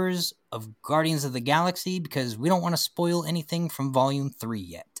members of Guardians of the Galaxy because we don't want to spoil anything from Volume 3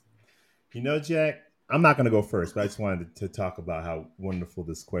 yet. You know, Jack, I'm not going to go first, but I just wanted to talk about how wonderful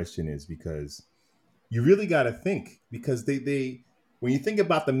this question is because you really got to think, because they when you think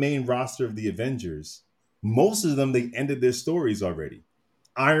about the main roster of the Avengers, most of them, they ended their stories already.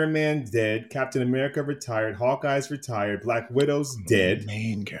 Iron Man dead, Captain America retired, Hawkeye's retired, Black Widow's dead.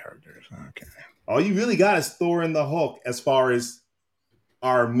 Main characters. Okay. All you really got is Thor and the Hulk as far as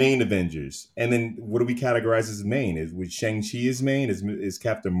our main Avengers. And then what do we categorize as main? Is Shang-Chi is main? Is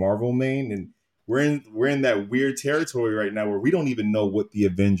Captain Marvel main? And we're in that weird territory right now where we don't even know what the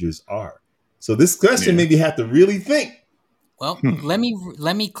Avengers are. So this question made me have to really think. Well, let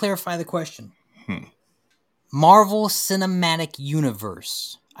me clarify the question. Marvel Cinematic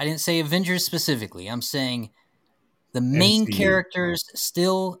Universe. I didn't say Avengers specifically. I'm saying the main MCU. characters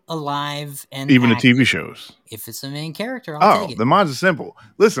still alive and Even active. the TV shows. If it's a main character, I'll take it. The mine's are simple.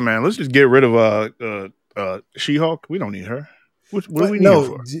 Listen, man, let's just get rid of She-Hulk. We don't need her. What do we need her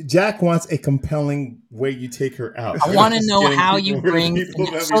for? Jack wants a compelling way you take her out. I want to know how you bring.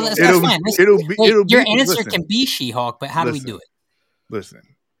 So that's fine. Your answer can be She-Hulk, but how do we do it? Listen,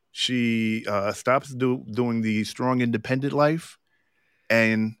 she stops doing the strong, independent life,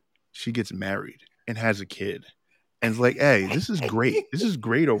 and she gets married and has a kid. And it's like, hey, this is great. This is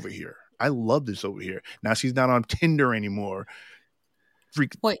great over here. I love this over here. Now she's not on Tinder anymore.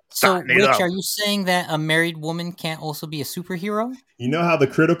 Wait, so Rich, are you saying that a married woman can't also be a superhero? You know how the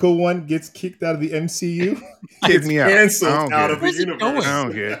critical one gets kicked out of the MCU? Kick me out. Canceled out of the universe. I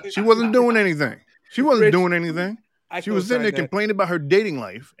don't care. She wasn't doing anything. She was sitting there complaining about her dating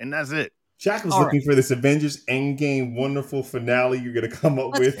life, and that's it. Jack was looking for this Avengers Endgame wonderful finale you're going to come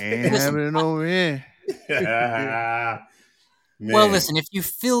up with. Ain't having it over here. Well, listen, if you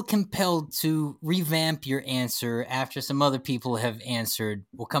feel compelled to revamp your answer after some other people have answered,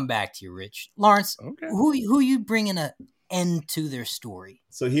 we'll come back to you, Rich. Lawrence, who you bringing an end to their story?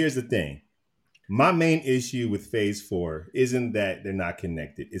 So here's the thing. My main issue with Phase 4 isn't that they're not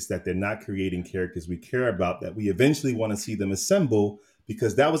connected. It's that they're not creating characters we care about, that we eventually want to see them assemble,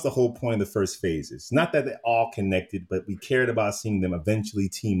 because that was the whole point of the first phases. Not that they're all connected, but we cared about seeing them eventually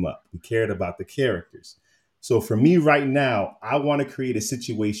team up. We cared about the characters. So for me right now, I want to create a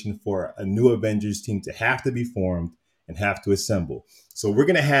situation for a new Avengers team to have to be formed and have to assemble. So we're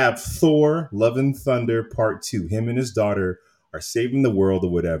going to have Thor, Love and Thunder Part 2. Him and his daughter are saving the world or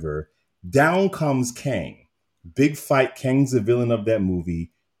whatever. Down comes Kang. Big fight. Kang's the villain of that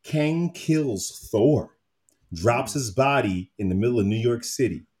movie. Kang kills Thor. Drops his body in the middle of New York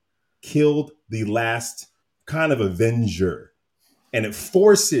City. Killed the last kind of Avenger. And it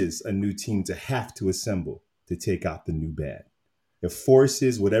forces a new team to have to assemble to take out the new bad. It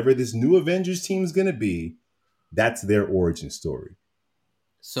forces whatever this new Avengers team is going to be, that's their origin story.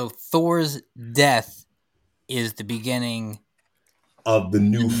 So Thor's death is the beginning of the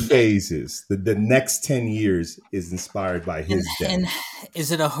new phases. The next 10 years is inspired by his death. And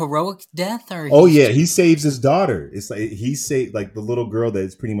is it a heroic death or? Oh yeah, he saves his daughter. It's like he saved like the little girl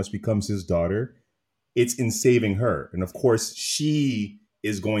that pretty much becomes his daughter. It's in saving her, and of course, she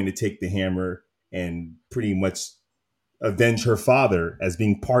is going to take the hammer and pretty much avenge her father as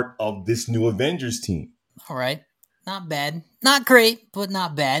being part of this new Avengers team. All right, not bad, not great, but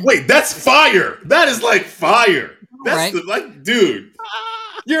not bad. Wait, that's fire! That is like fire. That's right. Like, dude,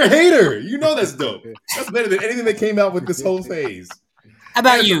 you're a hater. You know that's dope. That's better than anything that came out with this whole phase. How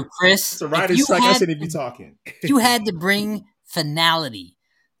about you, Chris? It's a writer's strike. I shouldn't be talking. You had to bring finality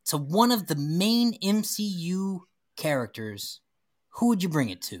to one of the main MCU characters. Who would you bring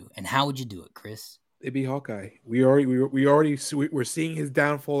it to, and how would you do it, Chris? It'd be Hawkeye. We're seeing his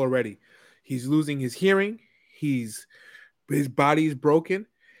downfall already. He's losing his hearing. His body's broken,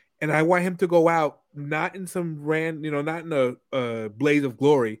 and I want him to go out not in some not in a blaze of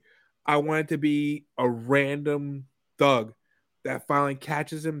glory. I want it to be a random thug that finally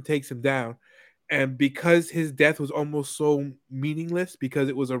catches him, takes him down. And because his death was almost so meaningless, because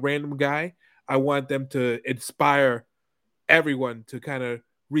it was a random guy, I want them to inspire everyone to kind of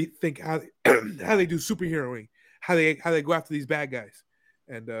rethink how they do superheroing, how they go after these bad guys.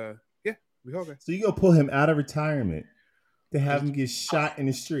 And we hope. So you go pull him out of retirement to have him get shot in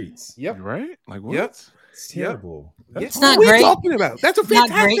the streets. Yep. Right? Like what? Yep. It's terrible. Yep. It's not what great. are you talking about? That's a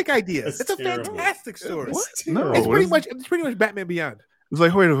fantastic idea. That's It's a terrible. fantastic story. What? No, It's pretty much Batman Beyond. It's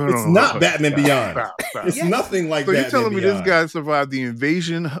like, wait, It's not Batman Beyond. Stop. It's nothing like So Batman you're telling me this Beyond. guy survived the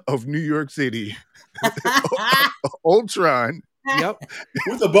invasion of New York City, Ultron, Yep.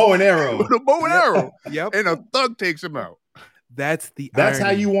 With a bow and arrow. with a bow and arrow, Yep. and a thug takes him out. That's That's how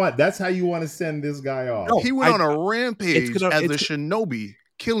irony. you want. That's how you want to send this guy off. No. He went on a rampage it's gonna- as a it's- shinobi,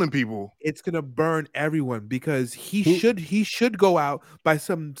 killing people. It's gonna burn everyone because he Who- should go out by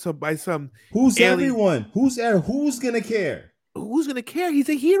some Who's alien- everyone? Who's gonna care? Who's gonna care? He's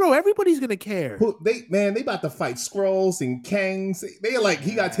a hero. Everybody's gonna care. They about to fight Skrulls and Kangs. They like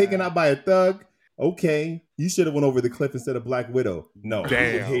he got taken out by a thug. Okay, you should have went over the cliff instead of Black Widow. No,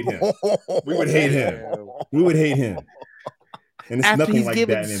 Damn. we would hate him. We would hate him. We would hate him. And it's After nothing he's like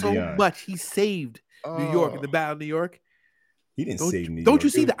given Batman so Beyond. much, he saved New York in the Battle of New York. He didn't save New York. Don't you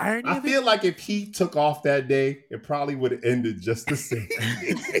see the irony I of feel it? like if he took off that day, it probably would have ended just the same.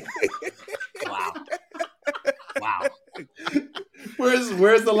 Wow. Wow.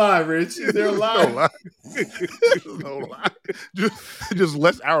 Where's the line, Rich? Is there a line? No lie. Just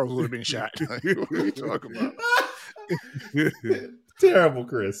less arrows would have been shot. What are you talking about? Terrible,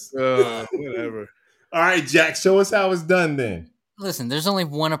 Chris. Whatever. All right, Jack, show us how it's done then. Listen, there's only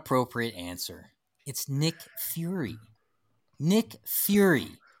one appropriate answer. It's Nick Fury. Nick Fury.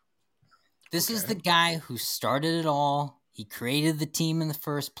 This is the guy who started it all. He created the team in the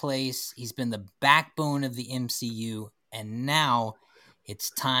first place. He's been the backbone of the MCU. And now it's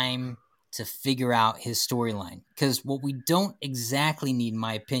time to figure out his storyline. Because what we don't exactly need, in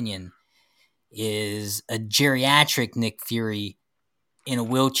my opinion, is a geriatric Nick Fury in a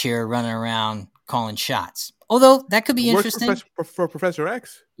wheelchair running around calling shots. Although that could be interesting. For Professor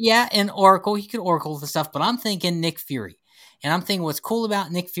X. Yeah, and Oracle. He could Oracle the stuff. But I'm thinking Nick Fury. And I'm thinking what's cool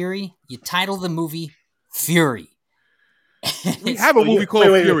about Nick Fury, you title the movie Fury. We have a movie called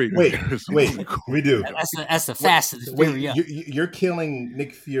Fury. Wait, we do. That's the fastest Fury up. You're killing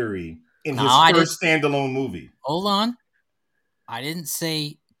Nick Fury in his No, first standalone movie. Hold on. I didn't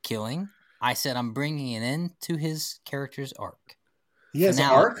say killing. I said I'm bringing an end to his character's arc. He has an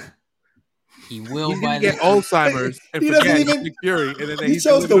Now- arc? He will He's by gonna get the Alzheimer's and He doesn't forget even- Nick Fury. And then You he's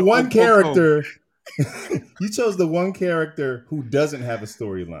chose living the a one old folks' home. character. You chose the one character who doesn't have a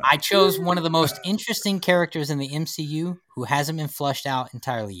storyline. I chose one of the most interesting characters in the MCU who hasn't been flushed out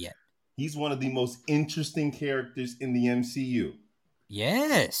entirely yet. He's one of the most interesting characters in the MCU.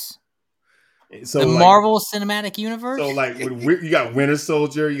 Yes. So The like, Marvel Cinematic Universe? So like you got Winter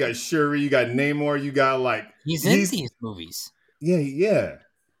Soldier, you got Shuri, you got Namor, you got like he's in these movies. Yeah.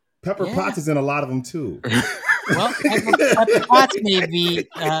 Pepper Potts is in a lot of them too. Well, Pepper Potts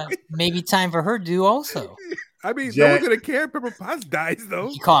may be time for her to do also. I mean, no Jack- one's gonna care if Pepper Potts dies, though.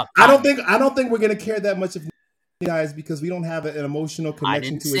 He caught I don't think we're gonna care that much if he dies because we don't have an emotional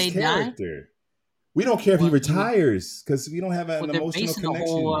connection didn't to his say die. character. We don't care if he Well, retires because we don't have an they're emotional basing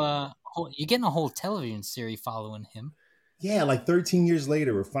connection. you're getting a whole television series following him. Yeah, like 13 years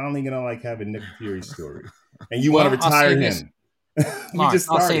later, we're finally gonna like have a Nick Fury story, and you Well, want to I'll say retire this. him. Mark,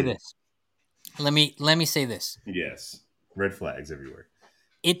 just I'll say started. this. Let me say this. Yes, red flags everywhere.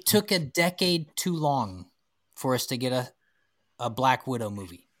 It took a decade too long for us to get a Black Widow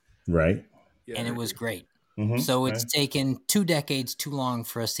movie, Right. Yeah, and it was great. Mm-hmm. So it's taken 2 decades too long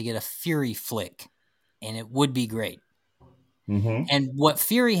for us to get a Fury flick, and it would be great. Mm-hmm. And what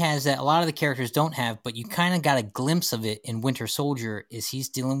Fury has that a lot of the characters don't have, but you kind of got a glimpse of it in Winter Soldier, is he's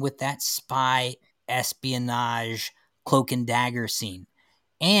dealing with that spy, espionage, cloak and dagger scene.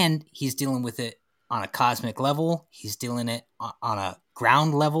 And he's dealing with it on a cosmic level. He's dealing it on a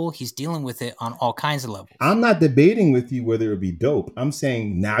ground level. He's dealing with it on all kinds of levels. I'm not debating with you whether it would be dope. I'm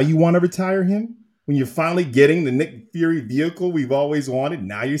saying now you want to retire him? When you're finally getting the Nick Fury vehicle we've always wanted,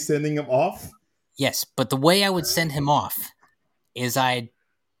 now you're sending him off? Yes, but the way I would send him off is I'd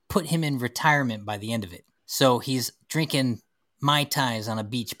put him in retirement by the end of it. So he's drinking Mai Tais on a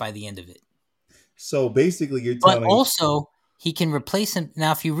beach by the end of it. So basically you're But telling... also, he can replace him.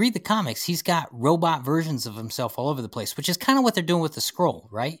 Now, if you read the comics, he's got robot versions of himself all over the place, which is kind of what they're doing with the Skrull,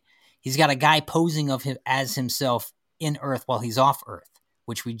 right? He's got a guy posing of him as himself in Earth while he's off Earth,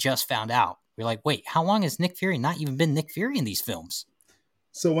 which we just found out. We're like, wait, how long has Nick Fury not even been Nick Fury in these films?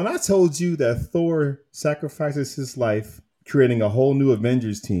 So when I told you that Thor sacrifices his life creating a whole new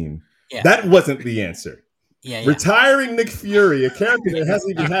Avengers team, that wasn't the answer. Yeah. Retiring Nick Fury, a character that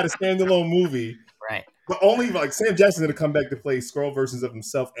hasn't even had a standalone movie, right? But only like Sam Jackson's going to come back to play Skrull versions of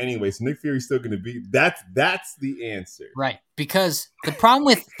himself anyway. So Nick Fury's still going to be that's the answer, right? Because the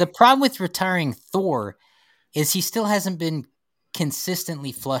problem with retiring Thor is he still hasn't been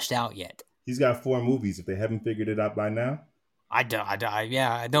consistently flushed out yet. He's got 4 movies. If they haven't figured it out by now, I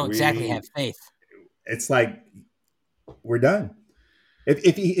don't exactly have faith. It's like we're done.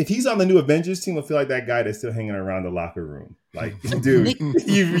 If he's on the new Avengers team, I feel like that guy that's still hanging around the locker room. Like, dude,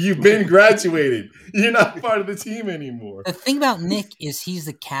 you've been graduated. You're not part of the team anymore. The thing about Nick is he's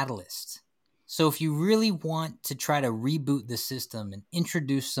the catalyst. So if you really want to try to reboot the system and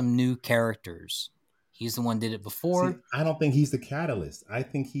introduce some new characters, he's the one who did it before. See, I don't think he's the catalyst. I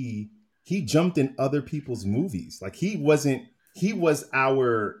think he jumped in other people's movies. Like he was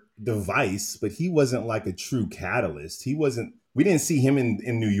our device, but he wasn't like a true catalyst. We didn't see him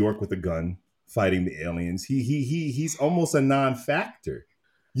in New York with a gun fighting the aliens. He's almost a non-factor.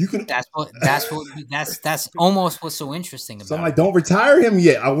 You can. That's almost what's so interesting about. So I'm like, don't retire him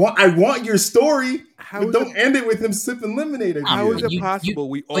yet. I want your story. But don't end it with him sipping lemonade. How is it possible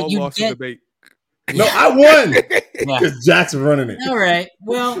we all lost the debate? No, I won because Jack's running it. All right.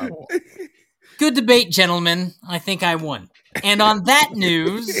 Well, good debate, gentlemen. I think I won. And on that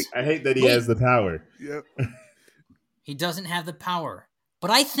news, I hate that he has the power. Yep. He doesn't have the power.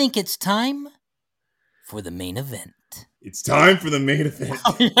 But I think it's time for the main event. It's time for the main event.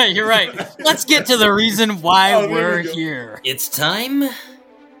 Oh, yeah, you're right. Let's get to the reason why we're here. It's time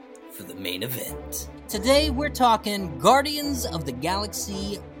for the main event. Today we're talking Guardians of the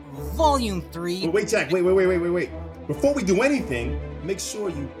Galaxy Volume 3. Wait, Jack. Wait. Before we do anything, make sure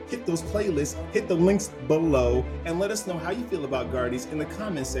you hit those playlists, hit the links below, and let us know how you feel about Guardians in the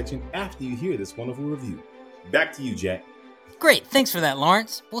comment section after you hear this wonderful review. Back to you, Jack. Great, thanks for that,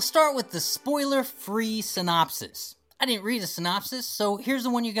 Lawrence. We'll start with the spoiler-free synopsis. I didn't read a synopsis, so here's the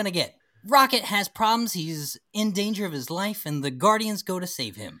one you're going to get. Rocket has problems, he's in danger of his life, and the Guardians go to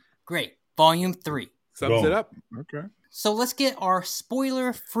save him. Great. Volume 3. Sums it up. Okay. So let's get our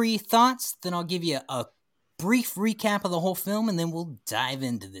spoiler-free thoughts, then I'll give you a brief recap of the whole film, and then we'll dive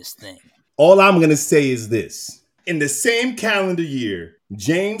into this thing. All I'm going to say is this. In the same calendar year,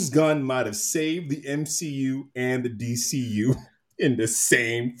 James Gunn might have saved the MCU and the DCU in the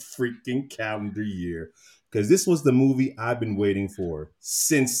same freaking calendar year. Because this was the movie I've been waiting for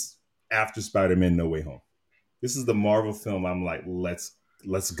since after Spider-Man No Way Home. This is the Marvel film I'm like, let's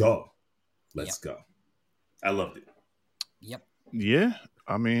go. Let's go. I loved it. Yep. Yeah.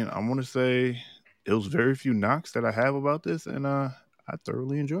 I mean, I want to say it was very few knocks that I have about this, and I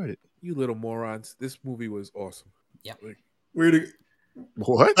thoroughly enjoyed it. You little morons. This movie was awesome. Yep.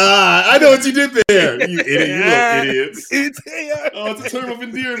 What? I know what you did there. You idiot. You little idiots. It's a term of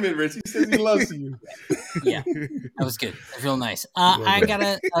endearment, Rich. He says he loves you. Yeah, that was good. That was real nice. I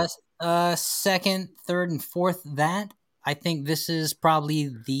got a second, third, and fourth that. I think this is probably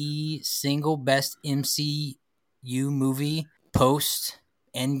the single best MCU movie post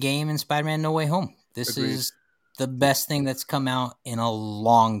Endgame and Spider-Man No Way Home. This is the best thing that's come out in a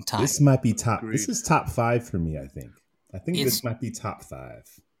long time. This might be top. This is top 5 for me, I think. This might be top 5.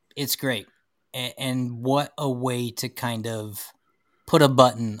 It's great. And what a way to kind of put a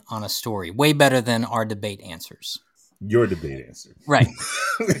button on a story. Way better than our debate answers. Your debate answer. Right.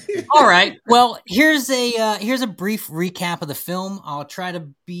 All right. Well, here's a brief recap of the film. I'll try to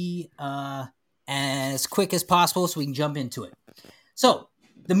be as quick as possible so we can jump into it. So,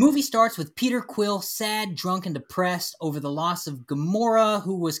 The movie starts with Peter Quill sad, drunk, and depressed over the loss of Gamora,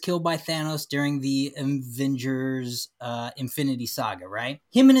 who was killed by Thanos during the Avengers Infinity Saga, right?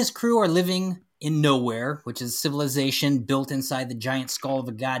 Him and his crew are living in nowhere, which is a civilization built inside the giant skull of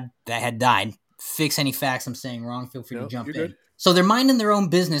a god that had died. Fix any facts I'm saying wrong, feel free to jump in. Good. So they're minding their own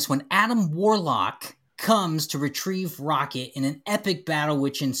business when Adam Warlock comes to retrieve Rocket in an epic battle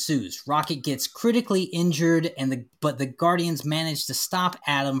which ensues. Rocket gets critically injured, but the Guardians manage to stop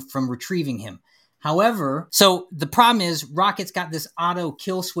Adam from retrieving him. However, so the problem is Rocket's got this auto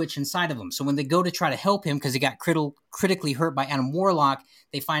kill switch inside of him. So when they go to try to help him because he got critically hurt by Adam Warlock,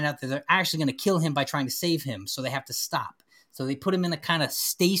 they find out that they're actually going to kill him by trying to save him. So they have to stop. So they put him in a kind of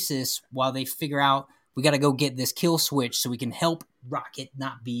stasis while they figure out we got to go get this kill switch so we can help Rocket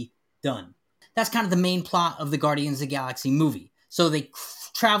not be done. That's kind of the main plot of the Guardians of the Galaxy movie. So they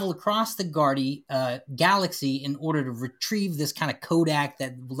travel across the galaxy in order to retrieve this kind of Kodak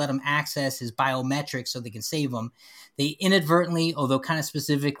that will let them access his biometrics so they can save him. They inadvertently, although kind of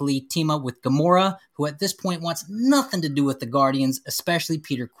specifically, team up with Gamora, who at this point wants nothing to do with the Guardians, especially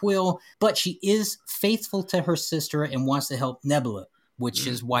Peter Quill, but she is faithful to her sister and wants to help Nebula, which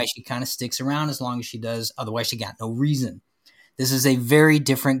is why she kind of sticks around as long as she does. Otherwise, she got no reason. This is a very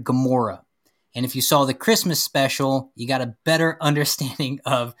different Gamora. And if you saw the Christmas special, you got a better understanding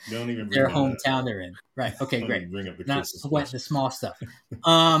of their hometown they're in. Right. Okay, great. Not sweat the small stuff.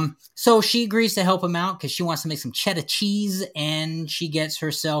 So she agrees to help him out because she wants to make some cheddar cheese, and she gets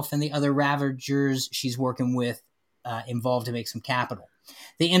herself and the other Ravagers she's working with involved to make some capital.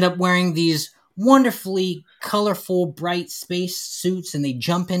 They end up wearing these wonderfully colorful, bright space suits, and they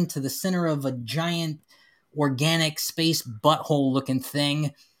jump into the center of a giant organic space butthole-looking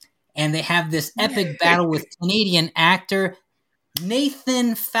thing. And they have this epic battle with Canadian actor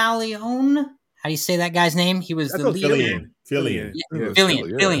Nathan Fillion. How do you say that guy's name? He was the lead.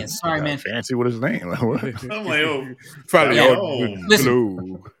 Fillion. Sorry, man. Fancy with his name. I'm like, Fillion.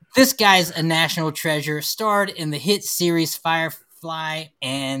 Listen, this guy's a national treasure. Starred in the hit series Firefly,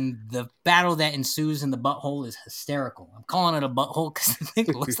 and the battle that ensues in the butthole is hysterical. I'm calling it a butthole because I think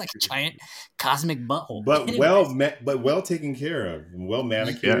it looks like a giant cosmic butthole. But well taken care of, well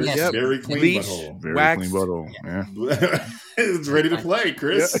manicured, very clean butthole, very clean butthole. Yeah. It's ready to play,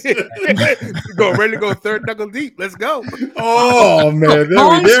 Chris. Ready to go third knuckle deep. Let's go. Oh man,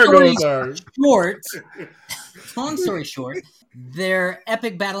 Long story short, their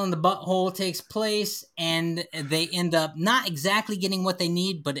epic battle in the butthole takes place, and they end up not exactly getting what they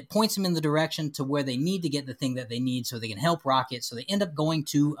need, but it points them in the direction to where they need to get the thing that they need so they can help Rocket. So they end up going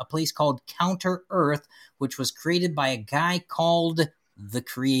to a place called Counter Earth, which was created by a guy called the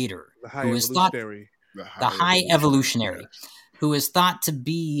Creator, the High Evolutionary, who is thought to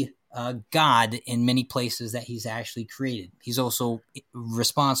be God in many places that he's actually created. He's also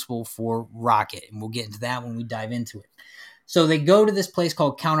responsible for Rocket, and we'll get into that when we dive into it. So they go to this place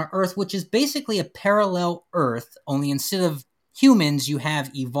called Counter Earth, which is basically a parallel Earth, only instead of humans, you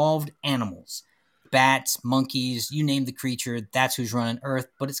have evolved animals. Bats, monkeys, you name the creature, that's who's running Earth.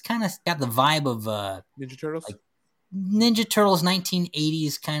 But it's kind of got the vibe of Ninja Turtles? Like Ninja Turtles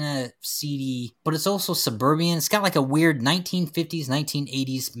 1980s kind of seedy, but it's also suburban. It's got like a weird 1950s,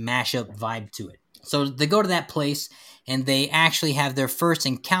 1980s mashup vibe to it. So they go to that place, and they actually have their first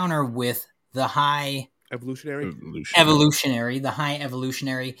encounter with the High Evolutionary, the High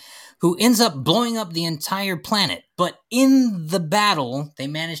Evolutionary, who ends up blowing up the entire planet. But in the battle, they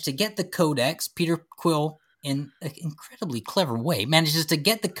manage to get the Codex. Peter Quill, in an incredibly clever way, manages to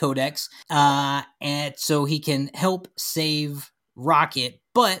get the Codex, and so he can help save Rocket.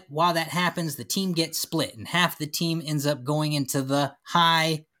 But while that happens, the team gets split, and half the team ends up going into the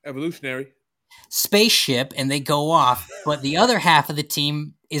High Evolutionary spaceship, and they go off, but the other half of the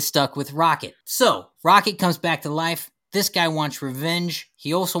team is stuck with Rocket. So Rocket comes back to life. This guy wants revenge.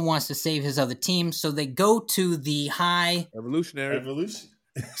 He also wants to save his other team. So they go to the High Evolutionary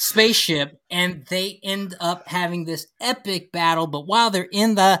spaceship, and they end up having this epic battle. But while they're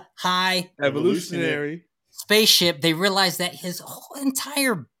in the High Evolutionary spaceship, they realize that his whole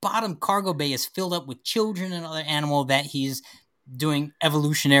entire bottom cargo bay is filled up with children and other animal that he's doing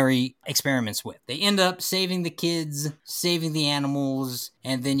evolutionary experiments with. They end up saving the kids, saving the animals,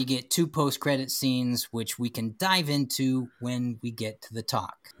 and then you get 2 post-credit scenes, which we can dive into when we get to the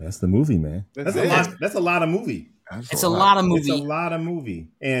talk. That's the movie, man. That's a lot of movie. It's a lot of movie. It's a lot of movie.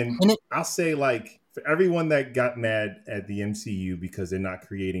 And I'll say, like, for everyone that got mad at the MCU because they're not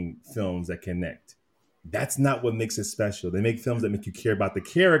creating films that connect, that's not what makes it special. They make films that make you care about the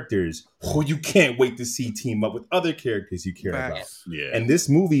characters who you can't wait to see team up with other characters you care about. Yeah. And this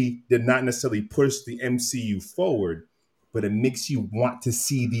movie did not necessarily push the MCU forward, but it makes you want to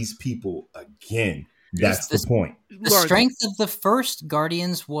see these people again. That's the point. The strength of the first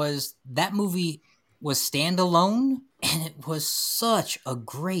Guardians was that movie was standalone, and it was such a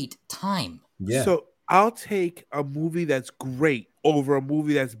great time. Yeah. So I'll take a movie that's great over a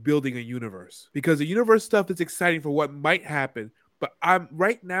movie that's building a universe, because the universe stuff is exciting for what might happen. But I'm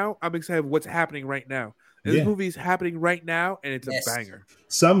excited for what's happening right now. And this movie is happening right now, and it's a banger.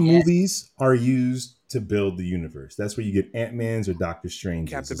 Some movies are used to build the universe. That's where you get Ant-Man's or Doctor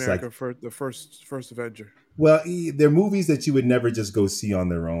Strange's. Captain America, for the first Avenger. Well, they're movies that you would never just go see on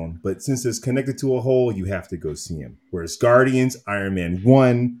their own. But since it's connected to a whole, you have to go see them. Whereas Guardians, Iron Man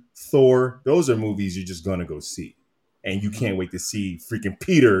 1, Thor, those are movies you're just going to go see. And you can't wait to see freaking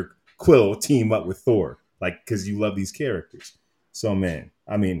Peter Quill team up with Thor. Like, because you love these characters. So, man,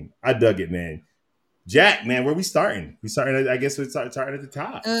 I mean, I dug it, man. Jack, man, where we starting? I guess we're starting at the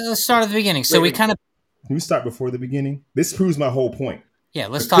top. Let's start at the beginning. So we kind of... Can we start before the beginning? This proves my whole point. Yeah,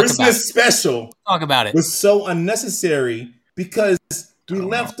 let's talk about it. Christmas special talk about it. Was so unnecessary because we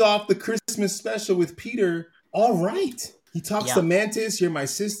left off the Christmas special with Peter all right. He talks to Mantis, you're my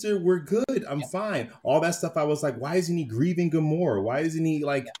sister, we're good, I'm fine. All that stuff, I was like, why isn't he grieving Gamora? Why isn't he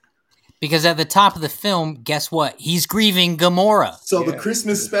like... Because at the top of the film, guess what? He's grieving Gamora. So the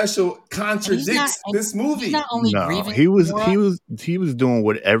Christmas special contradicts this movie. He's not only grieving he was doing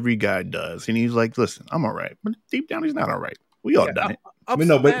what every guy does, and he's like, "Listen, I'm all right," but deep down, he's not all right. We all done it. Ups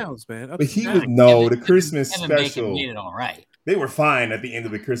and downs, man. But he was the Christmas Kevin special. Bacon made it all right. They were fine at the end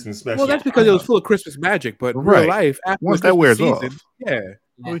of the Christmas special. Well, that's because it was full of Christmas magic. But in real life, after once that wears off,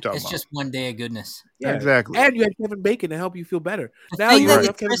 what are we talking it's about? just one day of goodness. Yeah, exactly. And you had Kevin Bacon to help you feel better. The thing that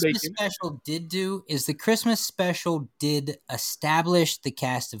the Christmas special did do is the Christmas special did establish the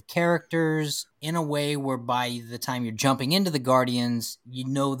cast of characters in a way where by the time you're jumping into the Guardians, you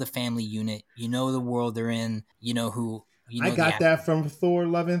know the family unit, you know the world they're in, you know who. You know I got that from Thor: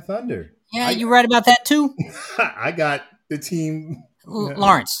 Love and Thunder. Yeah, you right about that too. I got the team.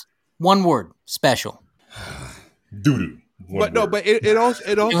 Lawrence, one word: special. Doo-doo. But it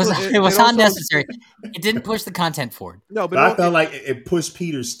was unnecessary. It didn't push the content forward. No, but I felt like it pushed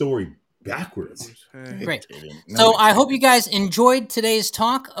Peter's story backwards. Great. So I hope you guys enjoyed today's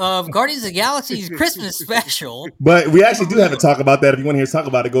talk of Guardians of the Galaxy's Christmas special. But we actually do have to talk about that. If you want to hear us talk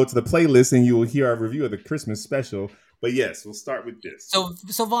about it, go to the playlist and you will hear our review of the Christmas special. But yes, we'll start with this.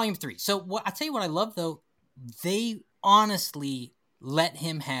 So volume 3. So I tell you what I love though, they honestly let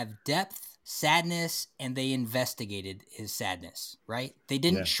him have depth, sadness, and they investigated his sadness, right? They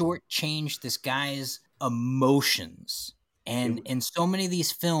didn't shortchange this guy's emotions. And in so many of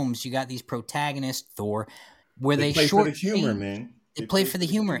these films, you got these protagonists, Thor, where they play for the humor, man. They play for the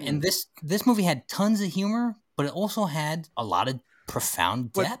humor. And this movie had tons of humor, but it also had a lot of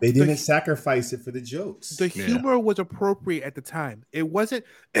profound depth. They didn't sacrifice it for the jokes. The humor was appropriate at the time. It wasn't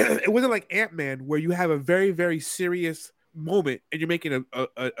like Ant-Man where you have a very, very serious moment and you're making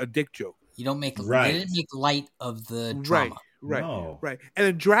a dick joke. You don't make they didn't make light of the drama. Right. And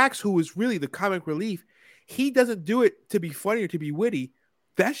then Drax, who is really the comic relief, he doesn't do it to be funny or to be witty.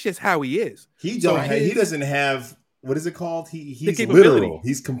 That's just how he is. He doesn't have, what is it called? He's literal.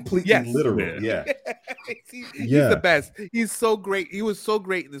 He's completely literal. Yeah. He's the best. He's so great. He was so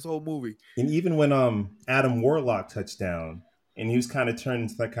great in this whole movie. And even when Adam Warlock touched down and he was kind of turned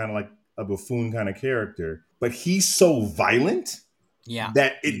into that kind of like a buffoon kind of character, but he's so violent. Yeah,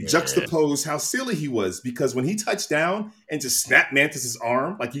 that it juxtaposed how silly he was, because when he touched down and just snapped Mantis's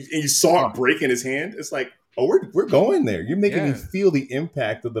arm, like you saw it break in his hand, it's like, oh, we're going there. You're making me feel the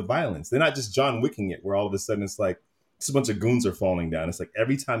impact of the violence. They're not just John Wicking it, where all of a sudden it's like just a bunch of goons are falling down. It's like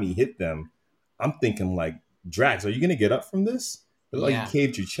every time he hit them, I'm thinking like, Drax, are you gonna get up from this? It's like you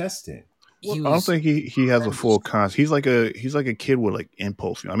caved your chest in. I don't think he has a full concept. He's like a kid with like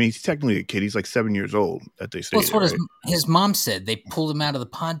impulse. I mean, he's technically a kid. He's like 7 years old that they say. Well, that's what his mom said. They pulled him out of the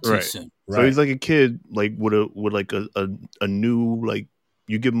pod too soon. So he's like a kid, like with a new, like,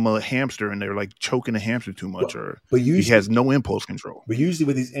 you give him a hamster and they're like choking the hamster too much, but usually, he has no impulse control. But usually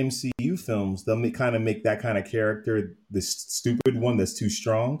with these MCU films, they'll kind of make that kind of character the stupid one that's too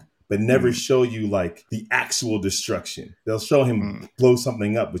strong, but never show you like the actual destruction. They'll show him blow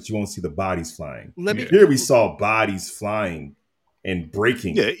something up, but you won't see the bodies flying. Here we saw bodies flying and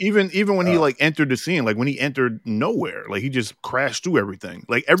breaking. Yeah, even when he like entered the scene, like when he entered nowhere, like he just crashed through everything.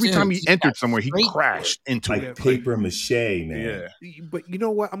 Like every time he entered somewhere, he crashed into like paper mache, man. Yeah. But you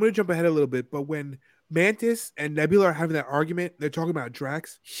know what? I'm going to jump ahead a little bit. But when Mantis and Nebula are having that argument, they're talking about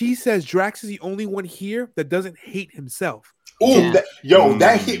Drax. She says Drax is the only one here that doesn't hate himself. Oh,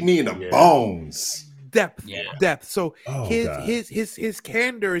 that hit me in the bones. Depth. So his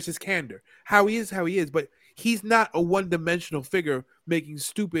candor is his candor. How he is, but he's not a one-dimensional figure making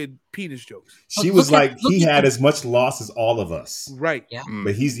stupid penis jokes. She was like, he had as much loss as all of us. Right. Yeah.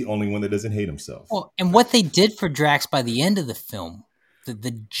 But he's the only one that doesn't hate himself. Well, and what they did for Drax by the end of the film,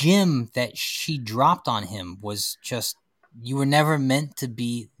 the gem that she dropped on him was just, you were never meant to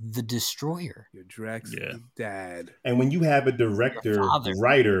be the destroyer. You're Drax's dad. And when you have a director,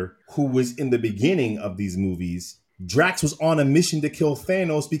 writer who was in the beginning of these movies, Drax was on a mission to kill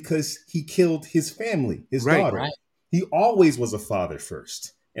Thanos because he killed his family, his daughter. Right. He always was a father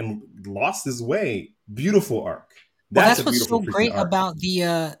first and lost his way. Beautiful arc. Well, that's what's so great about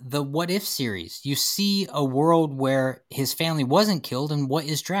the What If series. You see a world where his family wasn't killed, and what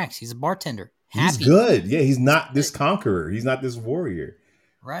is Drax? He's a bartender. He's good. Yeah, he's not this conqueror. He's not this warrior.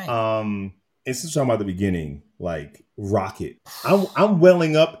 Right. And since we're talking about the beginning, like Rocket, I'm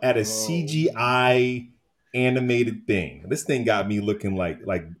welling up at a CGI animated thing. This thing got me looking like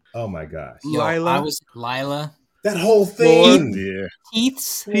oh my gosh. Lila. That whole thing. Yeah.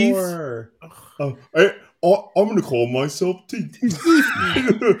 Teeths. I'm going to call myself Teeth.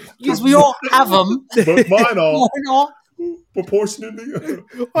 Because we all have them. But mine are proportionately.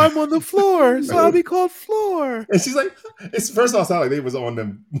 I'm on the floor, so I'll be called Floor. And she's like, first of all, it sounded like they was on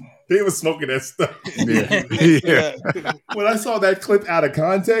them. They was smoking that stuff. Yeah. When I saw that clip out of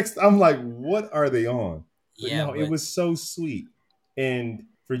context, I'm like, what are they on? But but it was so sweet. And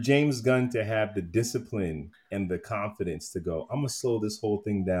for James Gunn to have the discipline and the confidence to go, I'm going to slow this whole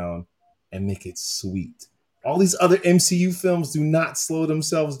thing down and make it sweet. All these other MCU films do not slow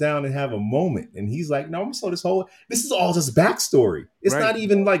themselves down and have a moment. And he's like, no, I'm going to slow this is all just backstory. It's not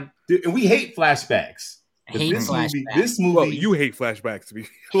even like, and we hate flashbacks. This movie. Well, you hate flashbacks to me.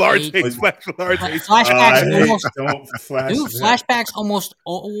 Lawrence hates flashbacks. Flashbacks almost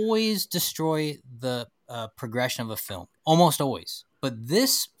always destroy the progression of a film. Almost always. But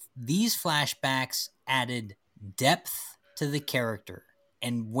these flashbacks added depth to the character.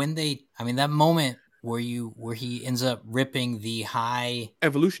 And when that moment where he ends up ripping the high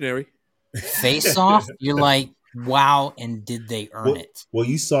evolutionary face off, you're like, wow, and did they earn it? Well,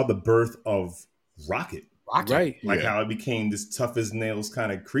 you saw the birth of Rocket. Right. Like how it became this tough as nails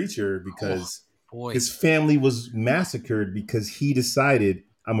kind of creature because his family was massacred because he decided,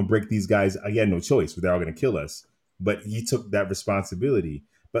 I'm going to break these guys. He had no choice. They're all going to kill us. But he took that responsibility.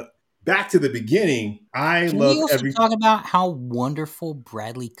 But back to the beginning, Can we also talk about how wonderful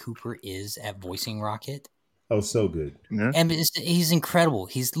Bradley Cooper is at voicing Rocket? Oh, so good. Yeah. And he's incredible.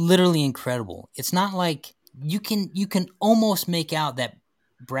 He's literally incredible. It's not like you can almost make out that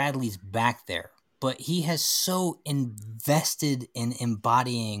Bradley's back there, but he has so invested in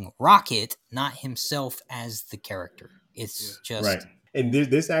embodying Rocket, not himself as the character. It's just right. And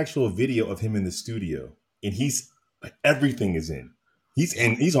there's actual video of him in the studio, and everything is in.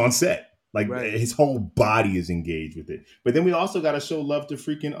 He's on set. Like his whole body is engaged with it. But then we also got to show love to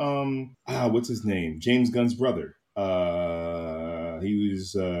freaking what's his name? James Gunn's brother. He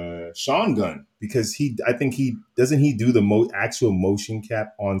was Sean Gunn, because I think he do the actual motion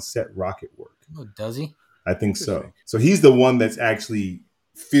cap on set Rocket work. Oh, does he? I think so. So he's the one that's actually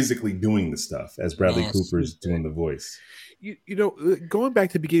physically doing the stuff as Bradley Cooper's doing the voice. You know, going back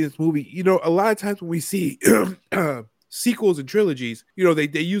to the beginning of this movie, a lot of times when we see sequels and trilogies,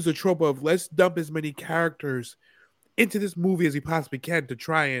 they use the trope of let's dump as many characters into this movie as we possibly can to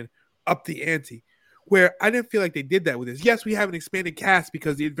try and up the ante. Where I didn't feel like they did that with this. Yes, we have an expanded cast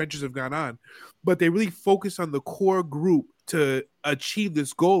because the adventures have gone on, but they really focused on the core group to achieve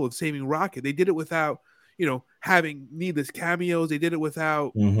this goal of saving Rocket. They did it without, having needless cameos. They did it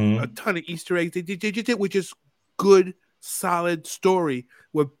without a ton of Easter eggs. They did it with just good, solid story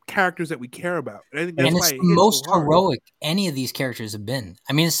with characters that we care about. And I think that's it's the most heroic any of these characters have been.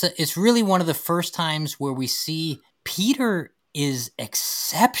 I mean, it's really one of the first times where we see Peter is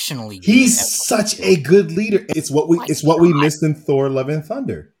exceptionally good. He's such a good leader. It's what we missed in Thor: Love and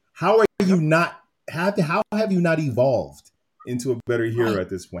Thunder. How are you not? How have you not evolved into a better hero at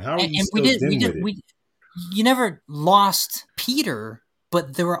this point? How are you still dim with it? You never lost Peter,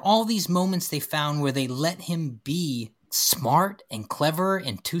 but there were all these moments they found where they let him be smart and clever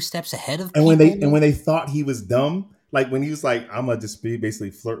and 2 steps ahead of people. And when they thought he was dumb, like when he was like, I'm gonna just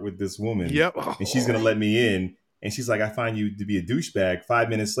basically flirt with this woman, and she's gonna let me in. And she's like, I find you to be a douchebag. 5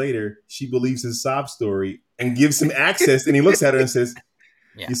 minutes later, she believes his sob story and gives him access. And he looks at her and says,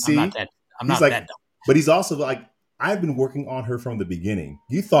 you see? I'm not that dumb. But he's also like, I've been working on her from the beginning.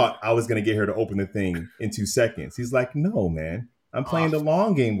 You thought I was going to get her to open the thing in 2 seconds. He's like, no, man. I'm playing the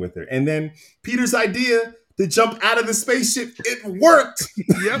long game with her. And then Peter's idea to jump out of the spaceship, it worked.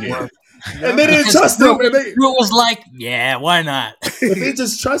 Yep. And they didn't trust him. And Groot was like, yeah, why not? if they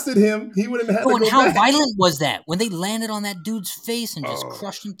just trusted him, he wouldn't have had to go How back. violent was that when they landed on that dude's face and just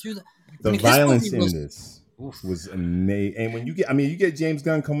crushed him through The violence in this was amazing. And when you get James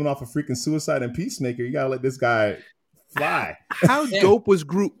Gunn coming off a freaking Suicide and Peacemaker, you gotta let this guy fly. How dope was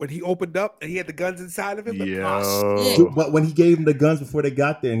Groot when he opened up and he had the guns inside of him? But when he gave him the guns before they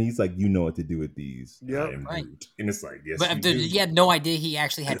got there, and he's like, "You know what to do with these." Yeah, right. And it's like, yes, but he had no idea he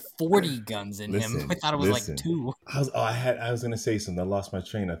actually had 40 guns in him. I thought it was like 2. I was gonna say something. I lost my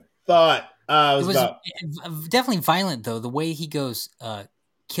train of thought. It was definitely violent though. The way he goes,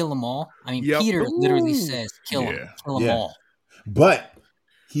 kill them all. I mean, Peter literally says, "Kill them all." But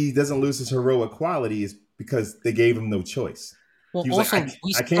he doesn't lose his heroic qualities because they gave him no choice. Well, he was also, like,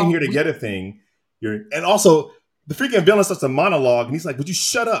 I came here to get a thing. And also, the freaking villain starts a monologue, and he's like, "Would you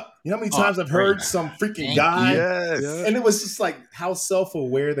shut up?" You know how many times I've heard some freaking guy? Yes. And it was just like how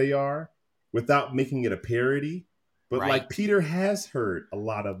self-aware they are without making it a parody. But like Peter has heard a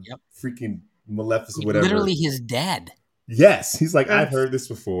lot of freaking Maleficent, whatever. Literally his dad. Yes. He's like, I've heard this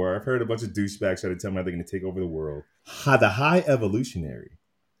before. I've heard a bunch of douchebags try to tell me how they're going to take over the world. The High Evolutionary.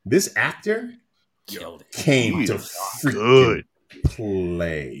 This actor came to freaking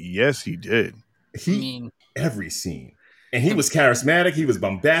play. Yes, he did. Every scene. And he was charismatic. He was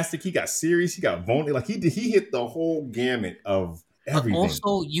bombastic. He got serious. He got vulnerable. Like he hit the whole gamut of everything. But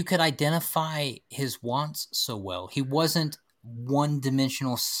also, you could identify his wants so well. He wasn't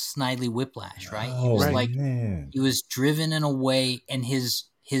one-dimensional snidely whiplash, right? He was he was driven in a way, and his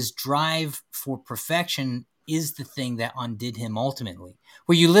drive for perfection is the thing that undid him ultimately.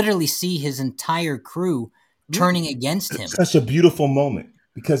 Where you literally see his entire crew turning against him. Such a beautiful moment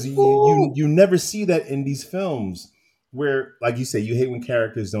because you never see that in these films where, like you say, you hate when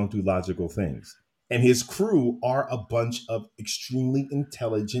characters don't do logical things. And his crew are a bunch of extremely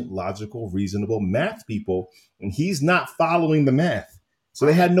intelligent, logical, reasonable math people. And he's not following the math. So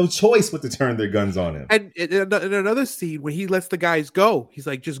they had no choice but to turn their guns on him. And in another scene where he lets the guys go, he's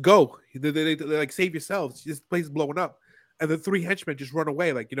like, just go. They're like, save yourselves. This place is blowing up. And the 3 henchmen just run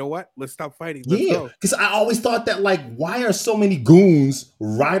away. Like, you know what? Let's stop fighting. Let's go. Because I always thought that, like, why are so many goons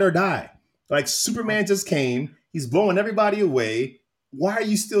ride or die? Like, Superman just came. He's blowing everybody away. Why are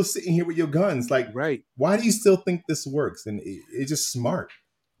you still sitting here with your guns? Like, why do you still think this works? And it's just smart.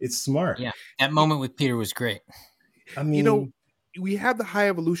 It's smart. Yeah, that moment with Peter was great. I mean, you know, we have the High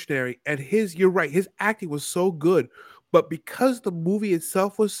Evolutionary, and you're right, his acting was so good, but because the movie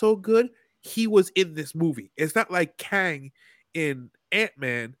itself was so good, he was in this movie. It's not like Kang in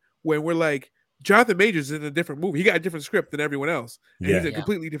Ant-Man, where we're like, Jonathan Majors is in a different movie. He got a different script than everyone else, and he's a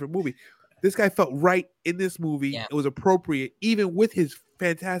completely different movie. This guy felt right in this movie. Yeah. It was appropriate, even with his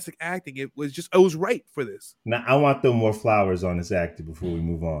fantastic acting. It was right for this. Now, I want them more flowers on this actor before we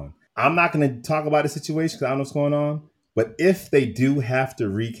move on. I'm not going to talk about the situation because I don't know what's going on. But if they do have to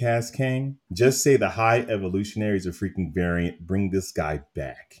recast Kang, just say the High Evolutionaries are freaking variant. Bring this guy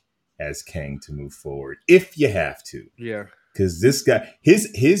back as Kang to move forward, if you have to. Yeah. Because this guy,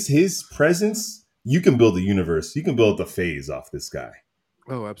 his presence, you can build a universe. You can build a phase off this guy.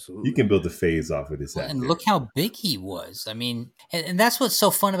 Oh, absolutely. You can build a phase off of this actor. And look how big he was. I mean, and that's what's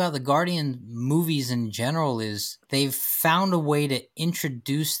so fun about the Guardian movies in general is they've found a way to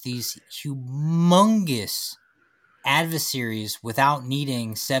introduce these humongous adversaries without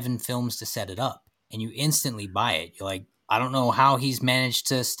needing 7 films to set it up. And you instantly buy it. You're like, I don't know how he's managed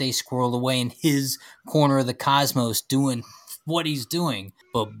to stay squirreled away in his corner of the cosmos doing what he's doing,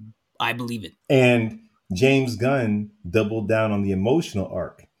 but I believe it. And James Gunn doubled down on the emotional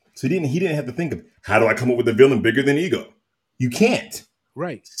arc. So he didn't have to think of, how do I come up with a villain bigger than Ego? You can't.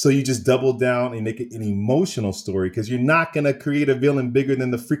 Right. So you just double down and make it an emotional story because you're not going to create a villain bigger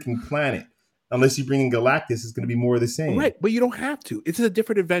than the freaking planet. Unless you bring in Galactus, it's going to be more of the same. Right, but you don't have to. It's a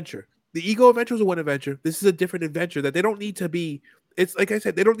different adventure. The Ego adventure was one adventure. This is a different adventure that they don't need to be. It's like I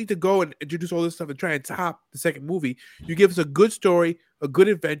said, they don't need to go and introduce all this stuff and try and top the second movie. You give us a good story, a good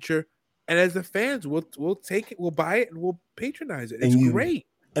adventure, and as the fans, we'll take it, we'll buy it, and we'll patronize it. It's great.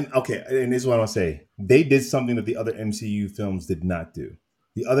 And okay, and this is what I want to say. They did something that the other MCU films did not do.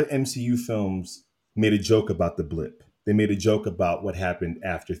 The other MCU films made a joke about the blip. They made a joke about what happened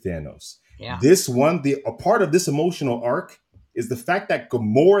after Thanos. Yeah. This one, a part of this emotional arc is the fact that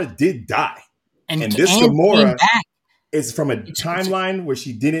Gamora did die. And this Gamora is from a timeline where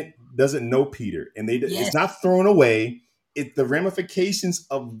she doesn't know Peter. And it's not thrown away. The ramifications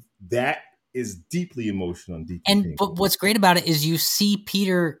of that is deeply emotional and deeply painful. But what's great about it is you see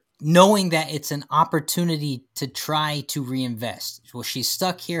Peter knowing that it's an opportunity to try to reinvest. Well, she's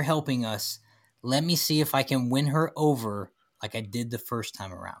stuck here helping us. Let me see if I can win her over like I did the first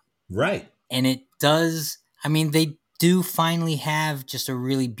time around. Right. And it does, I mean, they do finally have just a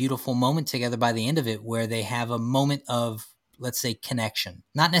really beautiful moment together by the end of it, where they have a moment of, let's say, connection.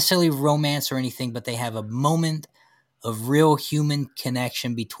 Not necessarily romance or anything, but they have a moment of real human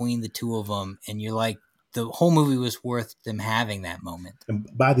connection between the two of them. And you're like, the whole movie was worth them having that moment. And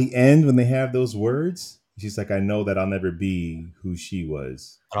by the end, when they have those words, she's like, I know that I'll never be who she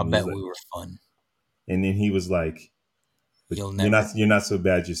was. But I'll And bet like, we were fun. and then he was like, but You'll you're never. not so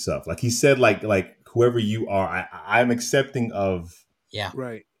bad yourself. Like he said, like whoever you are, I'm accepting of. Yeah.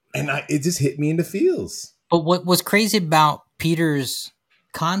 Right. And it just hit me in the feels. But what was crazy about Peter's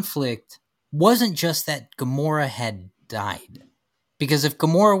conflict wasn't just that Gamora had died. Because if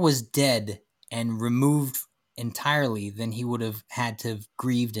Gamora was dead and removed entirely, then he would have had to have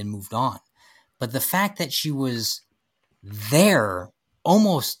grieved and moved on. But the fact that she was there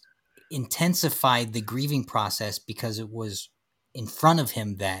almost intensified the grieving process, because it was in front of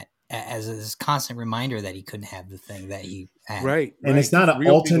him, that as this constant reminder that he couldn't have the thing that he had. Right. And it's not Just an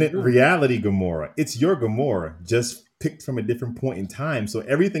real alternate Gamora. reality Gamora. It's your Gamora, just picked from a different point in time. So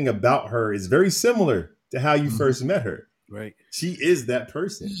everything about her is very similar to how you first met her. Right. She is that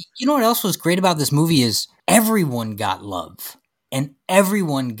person. You know what else was great about this movie is everyone got love and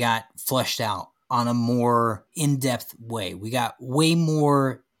everyone got fleshed out on a more in-depth way. We got way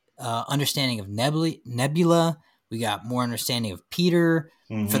more understanding of Nebula. We got more understanding of Peter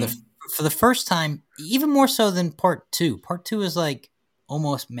for the first time, even more so than part 2. Part 2 is like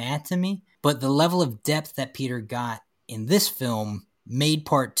almost mad to me, but the level of depth that Peter got in this film made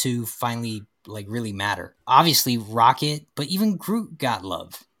part 2 finally like really matter. Obviously Rocket, but even Groot got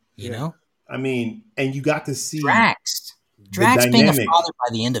love, you know? I mean, and you got to see Drax the being a dynamic, father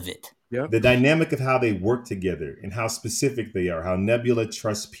by the end of it. Yep. the dynamic of how they work together and how specific they are, how Nebula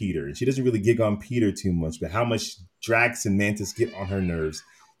trusts Peter. And she doesn't really gig on Peter too much, but how much Drax and Mantis get on her nerves.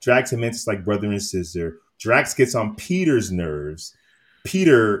 Drax and Mantis like brother and sister. Drax gets on Peter's nerves.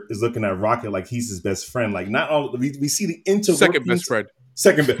 Peter is looking at Rocket like he's his best friend. Like not all we see the interworkings. Second best friend.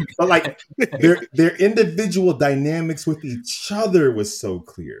 Second best, but like their individual dynamics with each other was so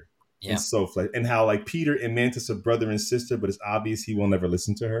clear. Yeah. And so and how like Peter and Mantis are brother and sister, but it's obvious he will never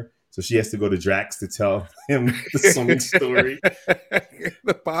listen to her. So she has to go to Drax to tell him the swimming story.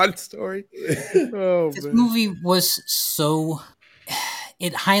 The Bond story. Oh, This man. movie was so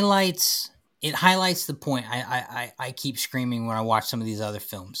it highlights the point I keep screaming when I watch some of these other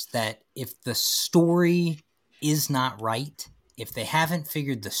films, that if the story is not right, if they haven't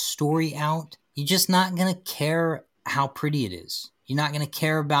figured the story out, you're just not going to care how pretty it is. You're not going to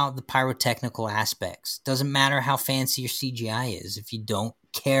care about the pyrotechnical aspects. Doesn't matter how fancy your CGI is if you don't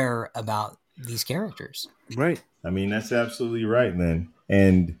care about these characters. Right. I mean, that's absolutely right, man.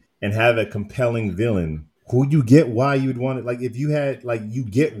 And have a compelling villain who you get why you'd want it. Like if you had, like, you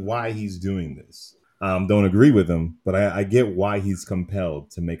get why he's doing this. Don't agree with him, but I get why he's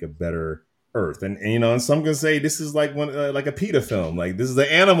compelled to make a better Earth. And you know, and some can say this is like one like a PETA film. Like this is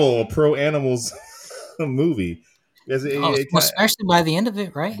a pro animals movie. Especially by the end of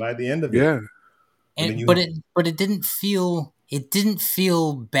it, right? By the end of it, Yeah. But it didn't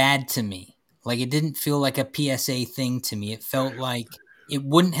feel bad to me. Like it didn't feel like a PSA thing to me. It felt like it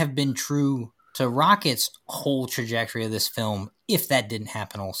wouldn't have been true to Rocket's whole trajectory of this film if that didn't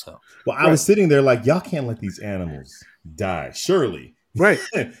happen also. Well, I was sitting there like, y'all can't let these animals die, surely. Right.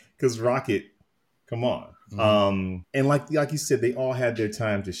 Because Rocket, come on. Mm-hmm. And like you said, they all had their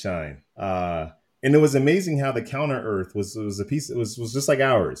time to shine. And it was amazing how the counter Earth was a piece. It was just like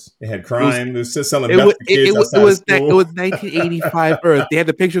ours. It had crime. It was just selling meth to kids outside of school. It was 1985 Earth. They had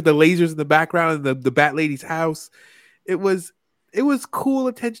the picture of the lasers in the background and the Bat Lady's house. It was cool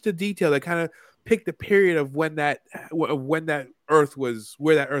attention to detail that kind of picked the period of when that Earth was,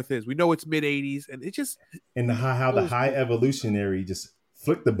 where that Earth is. We know it's mid 80s, and it just and how the high evolutionary just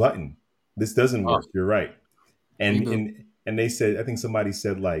flicked the button. This doesn't work. You're right. And they said, I think somebody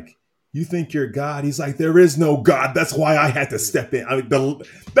said like, you think you're God? He's like, there is no God. That's why I had to step in. I mean,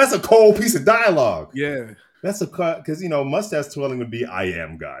 that's a cold piece of dialogue. Yeah. That's because, you know, Mustache Twirling would be, I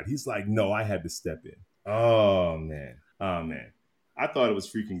am God. He's like, no, I had to step in. Oh, man. I thought it was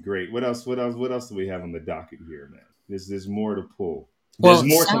freaking great. What else do we have on the docket here, man? There's more to pull. There's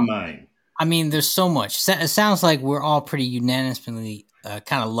more to mine. I mean, there's so much. It sounds like we're all pretty unanimously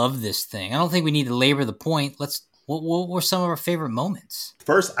kind of love this thing. I don't think we need to labor the point. What were some of our favorite moments?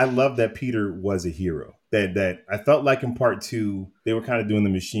 First, I love that Peter was a hero. That I felt like in part 2, they were kind of doing the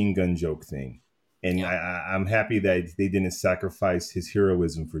machine gun joke thing. And yeah. I'm happy that they didn't sacrifice his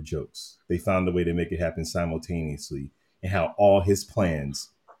heroism for jokes. They found a way to make it happen simultaneously, and how all his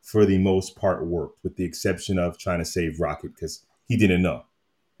plans, for the most part, worked, with the exception of trying to save Rocket because he didn't know.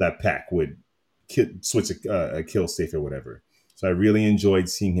 that pack would switch a kill safe or whatever. So I really enjoyed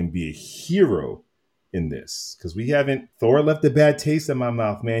seeing him be a hero in this, because Thor left a bad taste in my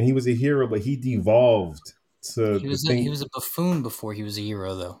mouth, man. He was a hero, but he devolved to He the was thing. he was a buffoon before he was a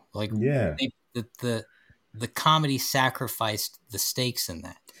hero, though. Like, Yeah. the comedy sacrificed the stakes in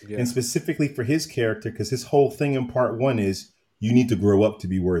that. Yeah. And specifically for his character, because his whole thing in part one is you need to grow up to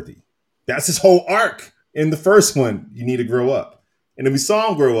be worthy. That's his whole arc. In the first one, you need to grow up. And then we saw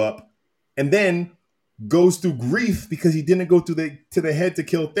him grow up, and then goes through grief because he didn't go to the head to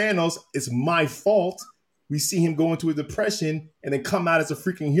kill Thanos. It's my fault. We see him go into a depression and then come out as a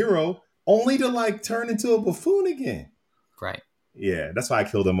freaking hero, only to like turn into a buffoon again. Right. Yeah, that's why I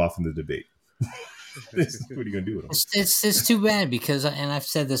killed him off in the debate. What are you gonna do with him? It's too bad because, and I've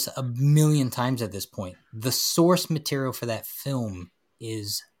said this a million times at this point, the source material for that film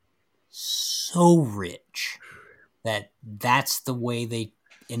is so rich that's the way they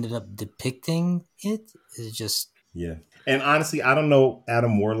ended up depicting it. Is just Yeah. And honestly, I don't know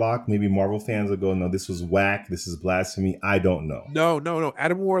Adam Warlock. Maybe Marvel fans will go, no, this was whack. This is blasphemy. I don't know. No.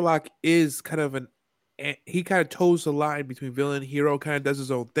 Adam Warlock is kind of he kind of toes the line between villain and hero, kind of does his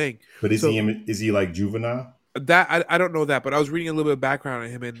own thing. But is he like juvenile? That I don't know that, but I was reading a little bit of background on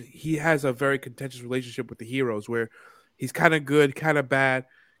him, and he has a very contentious relationship with the heroes where he's kind of good, kind of bad,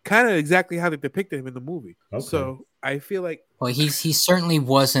 kind of exactly how they depicted him in the movie. Okay. So I feel like, well, he certainly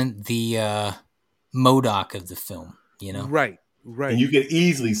wasn't the MODOK of the film, you know? Right. And you could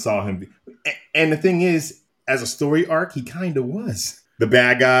easily saw him. And the thing is, as a story arc, he kind of was the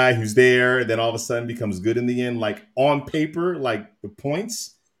bad guy who's there, then all of a sudden becomes good in the end. Like on paper, like the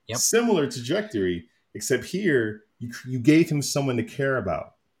points, similar trajectory, except here you gave him someone to care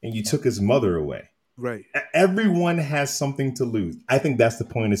about, and you took his mother away. Right. Everyone has something to lose. I think that's the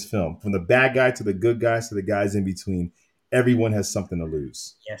point of this film. From the bad guy to the good guys to the guys in between, everyone has something to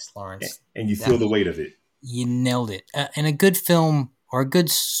lose. Yes, Lawrence. And you feel the weight of it. You nailed it. In a good film or a good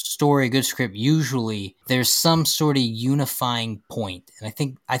story, a good script, usually there's some sort of unifying point. And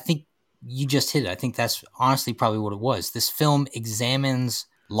I think you just hit it. I think that's honestly probably what it was. This film examines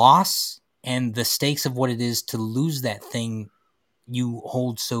loss and the stakes of what it is to lose that thing you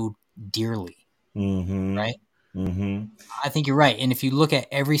hold so dearly. Mm-hmm. Right? Mm-hmm. I think you're right. And if you look at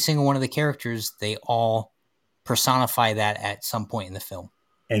every single one of the characters, they all personify that at some point in the film.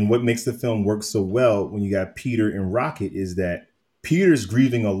 And what makes the film work so well when you got Peter and Rocket is that Peter's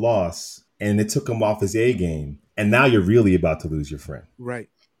grieving a loss, and it took him off his A game. And now you're really about to lose your friend. Right.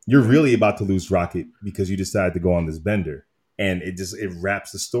 You're really about to lose Rocket because you decided to go on this bender. And it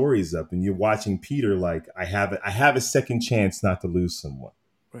wraps the stories up. And you're watching Peter like, I have a second chance not to lose someone.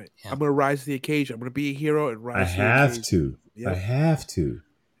 Right. Yeah. I'm going to rise to the occasion. I'm going to be a hero and rise to the occasion. I have to.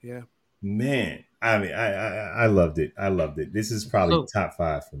 Yeah. Man, I mean, I loved it. I loved it. This is probably top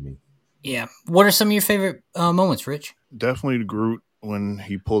 5 for me. Yeah. What are some of your favorite moments, Rich? Definitely the Groot when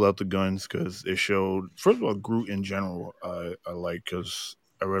he pulled out the guns, because it showed, first of all, Groot in general, I like, because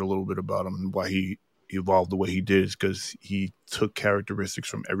I read a little bit about him and why he evolved the way he did is because he took characteristics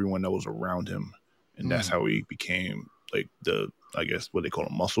from everyone that was around him. And that's how he became like I guess what they call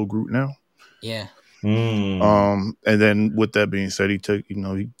a muscle Groot now. Yeah. Mm. And then with that being said, he took,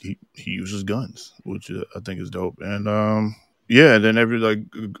 he uses guns, which I think is dope. And and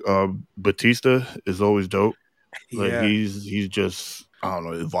then Batista is always dope. Like he's just, I don't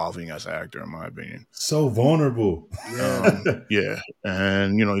know, evolving as an actor, in my opinion. So vulnerable. Yeah.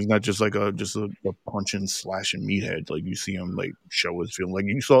 And he's not just like a punch and slash and meathead. Like you see him like show his feeling. Like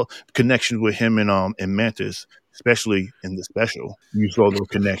you saw connections with him and Mantis, especially in the special. You saw the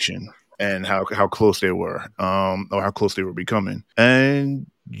connection and how close they were, or how close they were becoming. And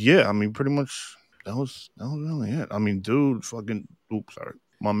yeah, I mean, pretty much that was really it. I mean, dude,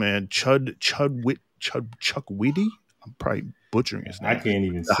 my man Chuck Whitty. I'm probably butchering his name. I can't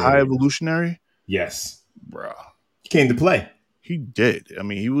even say the High it. Evolutionary. Yes, bro. He came to play. He did. I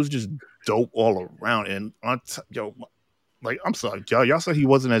mean, he was just dope all around. And I'm sorry, y'all said he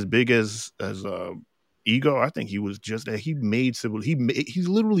wasn't as big as Ego. I think he was just that he made he's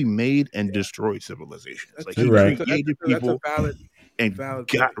literally made and destroyed civilizations. That's like he right. created people and valid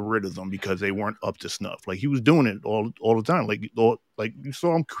got rid of them because they weren't up to snuff. Like he was doing it all the time. Like you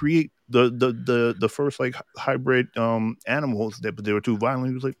saw him create the first like hybrid animals but they were too violent.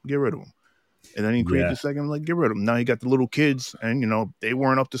 He was like, get rid of them. And then he created the second, like, get rid of them. Now he got the little kids, and they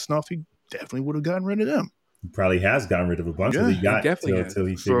weren't up to snuff. He definitely would have gotten rid of them. He probably has gotten rid of a bunch. He until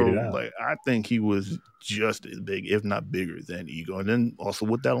he figured it out. Like, I think he was just as big, if not bigger, than Ego. And then also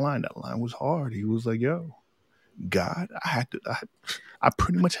with that line was hard. He was like, "Yo, God, I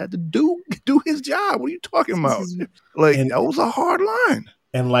pretty much had to do his job. What are you talking about?" Like, that was a hard line.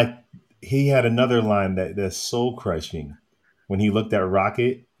 And like he had another line that's soul crushing when he looked at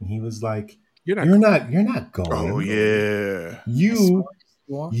Rocket and he was like, you're not Oh going. yeah.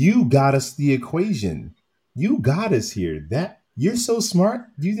 You got us the equation. You got us here. That you're so smart.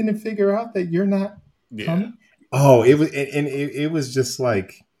 You didn't figure out that you're not coming. Oh, it was and it was just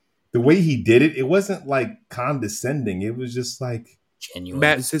like the way he did it. It wasn't like condescending. It was just like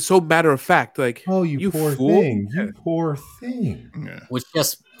genuine. It's so matter of fact. Like, oh, you poor fool. thing. You poor thing. Yeah. Which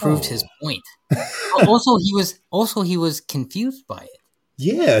just proved his point. Also, he was confused by it.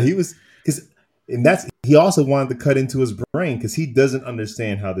 Yeah, he was he also wanted to cut into his brain because he doesn't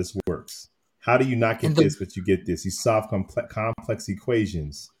understand how this works. How do you not get this, but you get this? You solve complex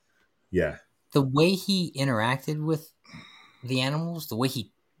equations. Yeah. The way he interacted with the animals, the way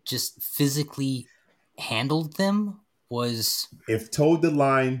he just physically handled them was... If told the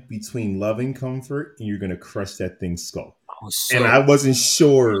line between love and comfort, and you're going to crush that thing's skull. And I wasn't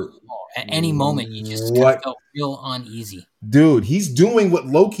sure. At any moment, you just kind of felt real uneasy. Dude, he's doing what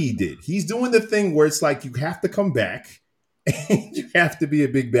Loki did. He's doing the thing where it's like you have to come back and you have to be a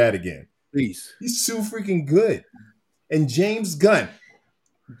big bad again. Please. He's so freaking good. And James Gunn,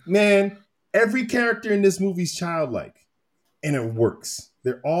 man, every character in this movie's childlike. And it works.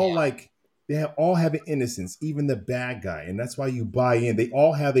 They're all like, all have an innocence, even the bad guy. And that's why you buy in. They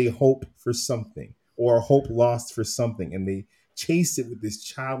all have a hope for something or a hope lost for something. And they chase it with this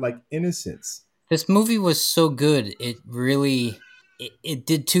childlike innocence. This movie was so good. It really, it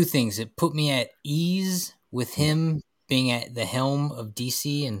did two things. It put me at ease with him being at the helm of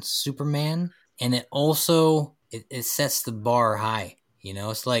DC and Superman. And it also, it sets the bar high. You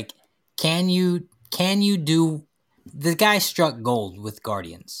know, it's like, can you do, the guy struck gold with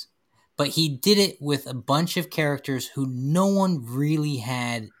Guardians, but he did it with a bunch of characters who no one really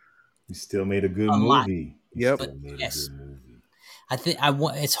had. He still made a good movie. Yep. I think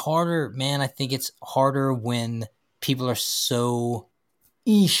it's harder, man. I think it's harder when people are so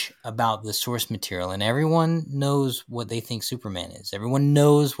about the source material, and everyone knows what they think Superman is. Everyone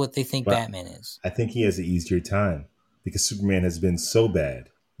knows what they think Batman is. I think he has an easier time because Superman has been so bad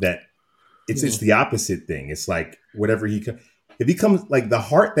that it's the opposite thing. It's like whatever it becomes like the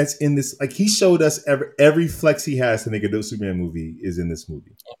heart that's in this. Like he showed us every flex he has to make a dope Superman movie is in this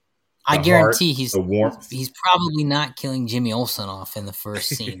movie. I guarantee he's probably not killing Jimmy Olsen off in the first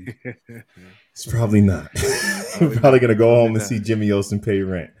scene. It's probably not. We're probably gonna go home and see Jimmy Olsen pay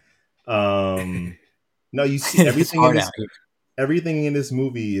rent. No, you see everything in this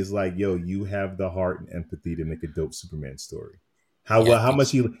movie is like, yo, you have the heart and empathy to make a dope Superman story. How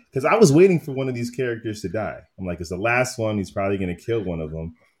much you? Because I was waiting for one of these characters to die. I'm like, it's the last one. He's probably gonna kill one of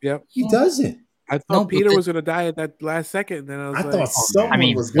them. Yep, he doesn't. I thought Peter was gonna die at that last second. Then I thought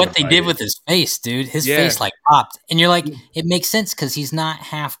someone was gonna what they did with his face, dude. His face like popped, and you're like, it makes sense because he's not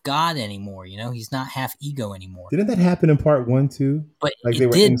half God anymore. You know, he's not half ego anymore. Didn't that happen in part 1 too? But like they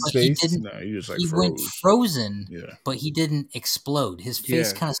were in space. He went frozen, but he didn't explode. His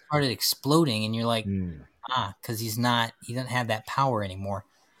face kind of started exploding, and you're like, because he doesn't have that power anymore.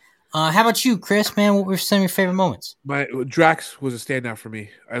 How about you, Chris? Man, what were some of your favorite moments? Drax was a standout for me.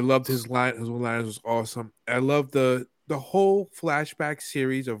 I loved his line. His one-liners was awesome. I loved the whole flashback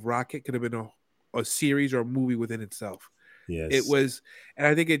series of Rocket. Could have been a series or a movie within itself. Yes, it was, and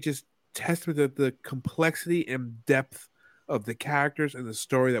I think it just tested the complexity and depth of the characters and the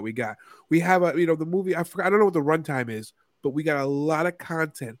story that we got. We have the movie. I don't know what the runtime is, but we got a lot of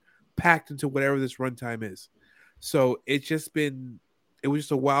content packed into whatever this runtime is. So it was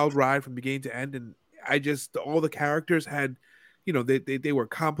just a wild ride from beginning to end, and all the characters had, they were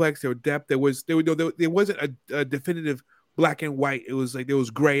complex, they were depth. There wasn't a definitive black and white. It was like there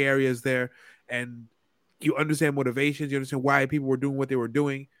was gray areas there, and you understand motivations, you understand why people were doing what they were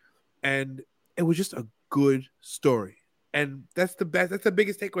doing, and it was just a good story. And that's the best. That's the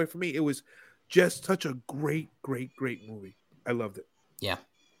biggest takeaway for me. It was just such a great, great, great movie. I loved it.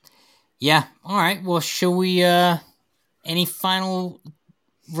 Yeah. All right. Well, shall we? Any final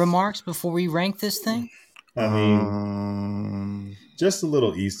remarks before we rank this thing? I mean, just a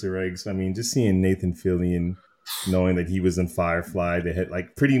little Easter eggs. I mean, just seeing Nathan Fillion, knowing that he was in Firefly, they had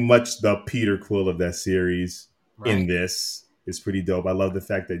like pretty much the Peter Quill of that series in this is pretty dope. I love the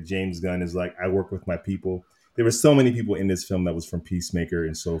fact that James Gunn is like, I work with my people. There were so many people in this film that was from Peacemaker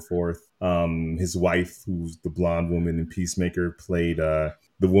and so forth. His wife, who's the blonde woman in Peacemaker, played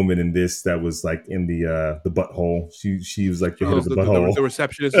the woman in this that was like in the butthole. She was like the head of the butthole. The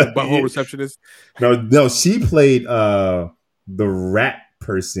receptionist, the butthole receptionist. No, she played the rat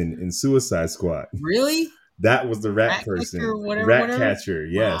person in Suicide Squad. Really? That was the rat person, rat catcher.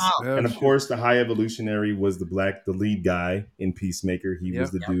 Yes, Wow. and of course, the High Evolutionary was the lead guy in Peacemaker. He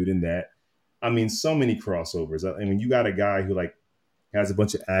was the dude in that. I mean, so many crossovers. I mean, you got a guy who like has a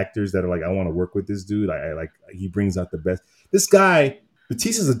bunch of actors that are like, I want to work with this dude. I like he brings out the best. This guy,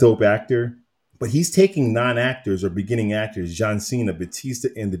 Batista's a dope actor, but he's taking non-actors or beginning actors, John Cena, Batista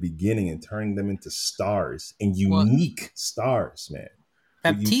in the beginning, and turning them into stars and unique stars, man.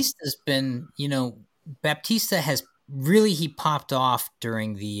 Baptista's been, Baptista has really he popped off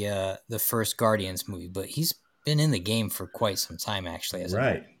during the first Guardians movie, but he's been in the game for quite some time actually.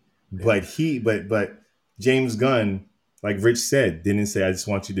 Right, but but James Gunn, like Rich said, didn't say I just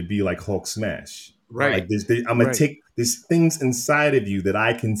want you to be like Hulk Smash. Right, like I'm gonna take these things inside of you that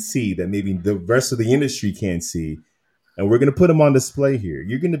I can see that maybe the rest of the industry can't see, and we're gonna put them on display here.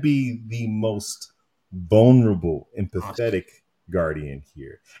 You're gonna be the most vulnerable and pathetic Guardian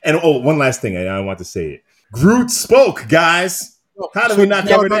here. And one last thing, I want to say it. Groot spoke, guys. How do we not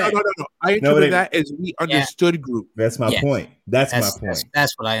cover that? No. I interpreted that as we understood Groot. That's my point. That's my point.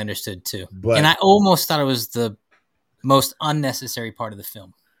 That's what I understood too. But, and I almost thought it was the most unnecessary part of the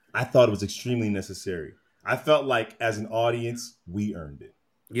film. I thought it was extremely necessary. I felt like as an audience, we earned it.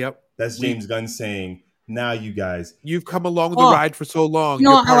 Yep. That's James Gunn saying, now you guys. You've come along the ride for so long.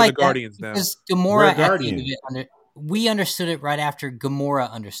 You're part of the Guardians now. Because Gamora, at the end of it, we understood it right after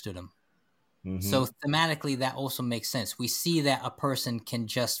Gamora understood him. Mm-hmm. So thematically, that also makes sense. We see that a person can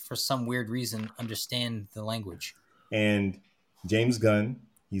just, for some weird reason, understand the language. And James Gunn,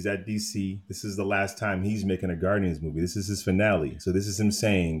 he's at DC. This is the last time he's making a Guardians movie. This is his finale. So this is him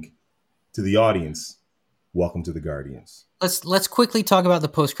saying to the audience, welcome to the Guardians. Let's quickly talk about the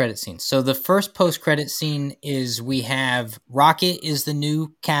post-credit scene. So the first post-credit scene is we have Rocket is the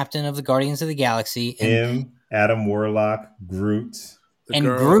new captain of the Guardians of the Galaxy. Him, Adam Warlock, Groot.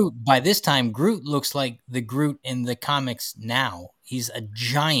 Groot, by this time, Groot looks like the Groot in the comics now. He's a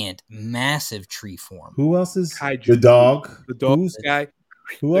giant, massive tree form. Who else is? Kaiju. The dog. The dog guy.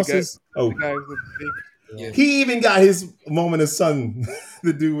 Who else is? Oh, he even got his moment of sun.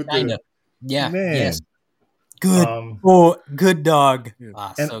 The dude with Kinda. Yeah. Man. Yes. Good. Good dog.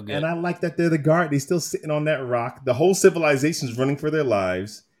 So good. And I like that they're the guard. They're still sitting on that rock. The whole civilization's running for their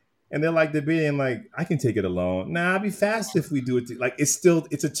lives. And they're like, they're being like, I can take it alone. Nah, I'd be fast if we do it. Like, it's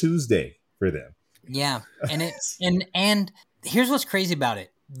a Tuesday for them. Yeah. And and here's what's crazy about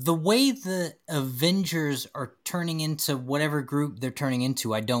it. The way the Avengers are turning into whatever group they're turning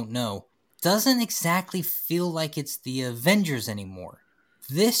into, I don't know, doesn't exactly feel like it's the Avengers anymore.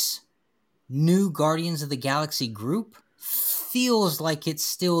 This new Guardians of the Galaxy group feels like it's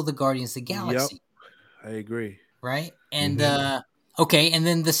still the Guardians of the Galaxy. Yep. I agree. Right? And, okay, and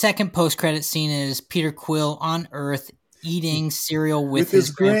then the second post-credit scene is Peter Quill on Earth eating cereal with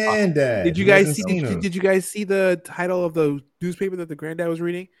his granddad. Did you guys see the title of the newspaper that the granddad was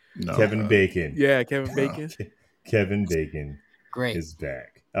reading? No. Kevin Bacon. Yeah, Kevin Bacon. Kevin Bacon. Great. Is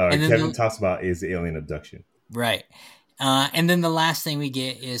back. Kevin talks about is alien abduction. Right. And then the last thing we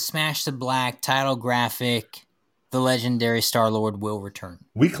get is Smash to Black, title graphic, the legendary Star-Lord will return.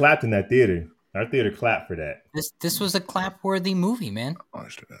 We clapped in that theater. Our theater clapped for that. This was a clap-worthy movie, man.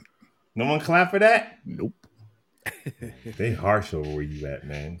 No one clapped for that? Nope. They harsh over where you at,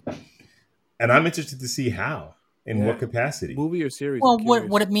 man. And I'm interested to see how, in what capacity. Movie or series? Well,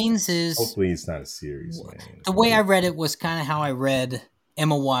 what it means is... Hopefully it's not a series, man. The way I read it was kind of how I read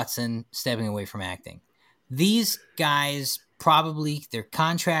Emma Watson stepping away from acting. These guys probably, their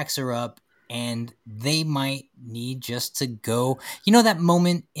contracts are up, and they might need just to go... You know that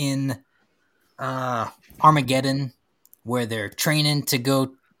moment in... Armageddon, where they're training to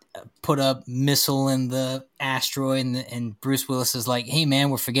go put a missile in the asteroid, and Bruce Willis is like, hey man,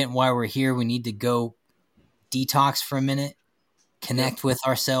 we're forgetting why we're here. We need to go detox for a minute, connect with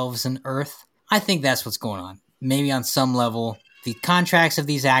ourselves and Earth. I think that's what's going on. Maybe on some level, the contracts of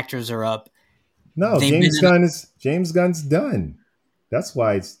these actors are up. No, James Gunn's done. That's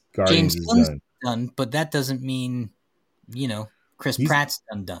why it's Guardians is done. But that doesn't mean, Chris Pratt's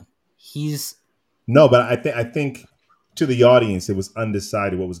done. No, but I think to the audience, it was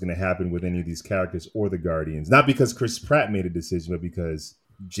undecided what was going to happen with any of these characters or the Guardians. Not because Chris Pratt made a decision, but because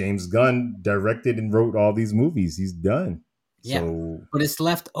James Gunn directed and wrote all these movies. He's done. Yeah, so, but it's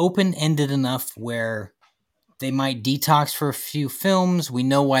left open-ended enough where they might detox for a few films. We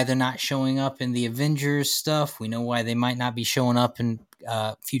know why they're not showing up in the Avengers stuff. We know why they might not be showing up in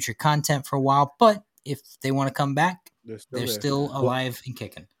future content for a while. But if they want to come back, they're still alive and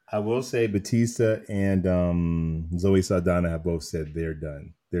kicking. I will say Batista and Zoe Saldana have both said they're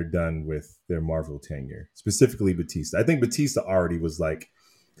done. They're done with their Marvel tenure, specifically Batista. I think Batista already was like,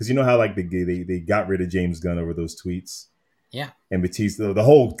 because you know how like they got rid of James Gunn over those tweets. Yeah. And Batista, the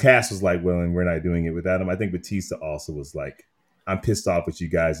whole cast was like, well, and we're not doing it without him. I think Batista also was like, I'm pissed off with you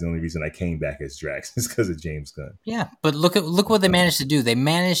guys. The only reason I came back as Drax is because of James Gunn. Yeah, but look what they managed to do. They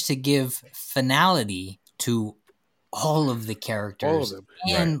managed to give finality to all of the characters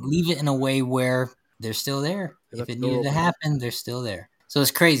and leave it in a way where they're still there. If it needed to happen, they're still there. So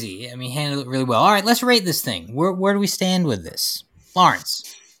it's crazy. I mean, handled it really well. All right, let's rate this thing. Where do we stand with this?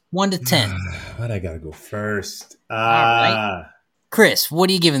 Lawrence, 1 to 10. Why'd I gotta go first? All right. Chris, what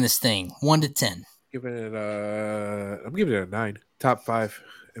are you giving this thing? 1 to 10. I'm giving it a 9. Top 5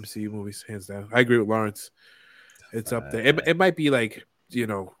 MCU movies, hands down. I agree with Lawrence. It's up there. It might be like,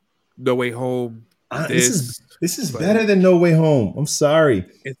 No Way Home. This is better than No Way Home. I'm sorry.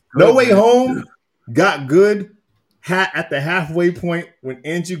 No Way Home got good at the halfway point when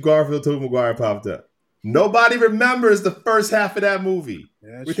Andrew Garfield, Tobey Maguire popped up. Nobody remembers the first half of that movie.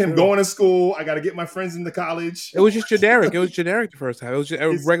 With him going to school, I got to get my friends into college. It was just generic. The first half. It was just a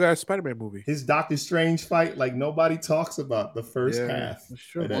regular Spider-Man movie. His Doctor Strange fight, like nobody talks about the first half.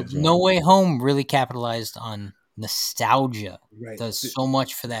 Well, No Way Home really capitalized on nostalgia. Right. Does so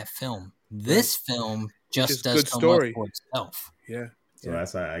much for that film. This film just does so much for itself. Yeah. So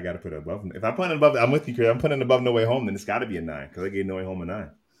that's why I got to put it above. If I put it above, I'm with you, Chris. I'm putting it above No Way Home, then it's got to be a 9 because I gave No Way Home a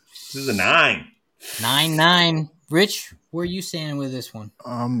 9. This is a 9. 9. Rich, where are you standing with this one?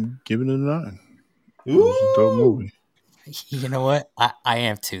 I'm giving it a 9. Ooh. It was a dope movie. You know what? I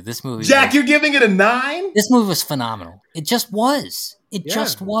am too. This movie. Jack, you're giving it a 9? This movie was phenomenal. It just was.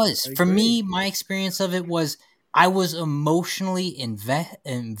 Just was. For me, my experience of it was I was emotionally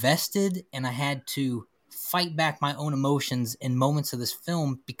invested, and I had to fight back my own emotions in moments of this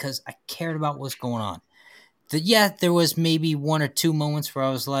film because I cared about what's going on. There was maybe 1 or 2 moments where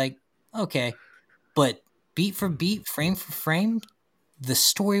I was like, okay, but beat for beat, frame for frame, the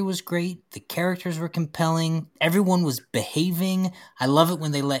story was great. The characters were compelling. Everyone was behaving. I love it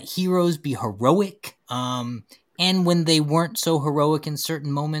when they let heroes be heroic. And when they weren't so heroic in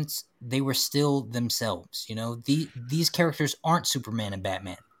certain moments, they were still themselves. These characters aren't Superman and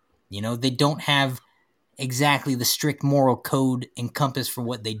Batman. They don't have exactly the strict moral code and compass for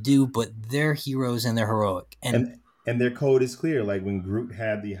what they do, but they're heroes and they're heroic. And their code is clear. Like when Groot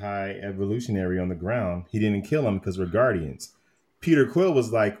had the High Evolutionary on the ground, he didn't kill him because we're Guardians. Peter Quill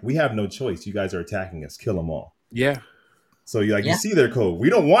was like, we have no choice. You guys are attacking us. Kill them all. Yeah. So you see their code.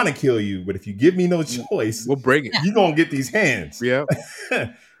 We don't want to kill you, but if you give me no choice, we'll bring it. You're going to get these hands. Yeah.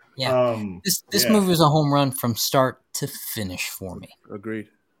 Yeah. This movie was a home run from start to finish for me. Agreed.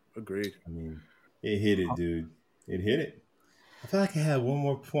 I mean, it hit it, dude. It hit it. I feel like I had one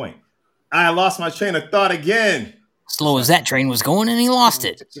more point. I lost my train of thought again. Slow as that train was going, and he lost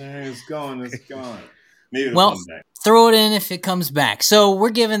it. It's gone. Maybe it'll come back. Throw it in if it comes back. So we're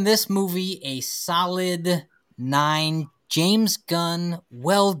giving this movie a solid 9. James Gunn,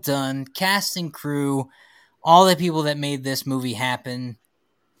 well done. Cast and crew, all the people that made this movie happen.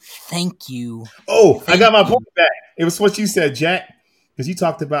 Thank you. I got my point back. It was what you said, Jack, because you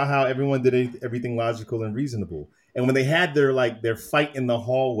talked about how everyone did everything logical and reasonable. And when they had their fight in the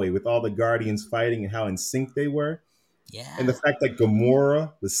hallway with all the Guardians fighting and how in sync they were, and the fact that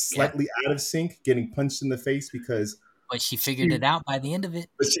Gamora was slightly out of sync, getting punched in the face but she figured it out by the end of it.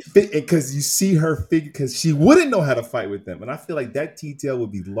 Because you see her figure, because she wouldn't know how to fight with them. And I feel like that detail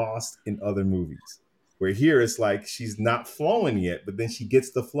would be lost in other movies. Where here it's like she's not flowing yet, but then she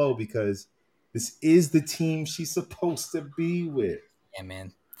gets the flow because this is the team she's supposed to be with. Yeah,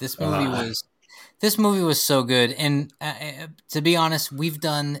 man. This movie was so good. And to be honest, we've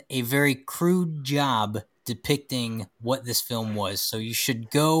done a very crude job depicting what this film was. So you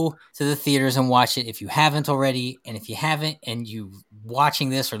should go to the theaters and watch it if you haven't already. And if you haven't and you watching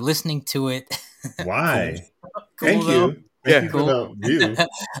this or listening to it. Why? cool, Thank you. Thank you for the review.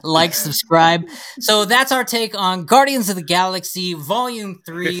 Like, subscribe. So that's our take on Guardians of the Galaxy Volume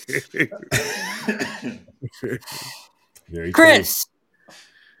 3. Very Chris,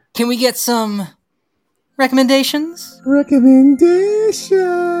 can we get some recommendations? Sure.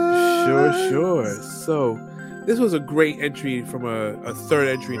 So this was a great entry from a third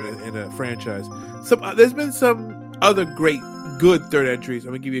entry in a franchise. There's been some other good third entries.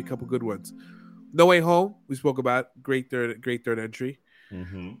 I'm gonna give you a couple good ones. No Way Home, we spoke about. Great third entry.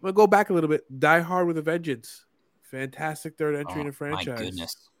 Mm-hmm. I'm gonna go back a little bit. Die Hard with a Vengeance, fantastic third entry in a franchise. My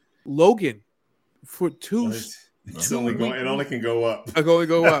goodness. Logan, for two. It only can go up. I can only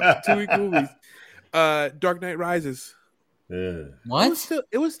go up. 2 week movies. Dark Knight Rises. Yeah. What?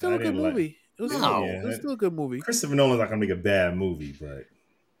 It was still a good movie. It was still a good movie. Christopher Nolan's not gonna make a bad movie, but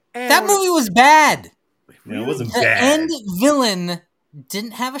that movie was bad. Yeah, it wasn't the bad. end villain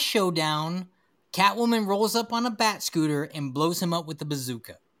didn't have a showdown. Catwoman rolls up on a bat scooter and blows him up with the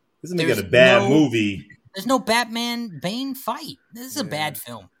bazooka. This make it a bad movie. There's no Batman-Bane fight. This is a bad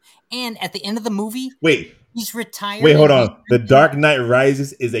film. And at the end of the movie, he's retired. Wait, hold on. The Dark Knight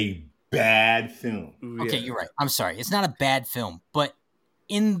Rises is a bad film. Okay, you're right. I'm sorry. It's not a bad film, but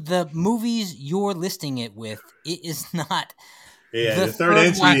in the movies you're listing it with, it is not. Yeah, the third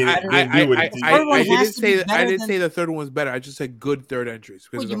entry. I didn't say the third one was better. I just said good third entries.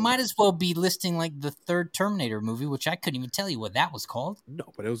 Well, you might as well be listing like the third Terminator movie, which I couldn't even tell you what that was called.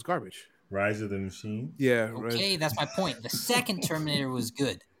 No, but it was garbage. Rise of the Machine. Yeah. Okay, that's my point. The second Terminator was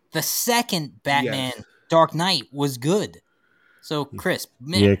good. The second Batman Dark Knight was good. So, Chris.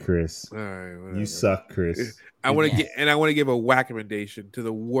 Yeah, Chris. All right, you suck, Chris. I want to give a whack recommendation to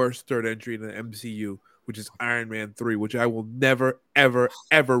the worst third entry in the MCU, which is Iron Man 3, which I will never, ever,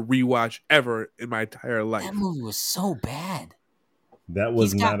 ever rewatch ever in my entire life. That movie was so bad. That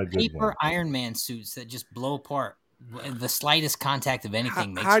was not a good one. Paper Iron Man suits that just blow apart. The slightest contact of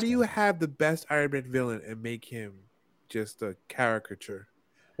anything makes How do you have the best Iron Man villain and make him just a caricature?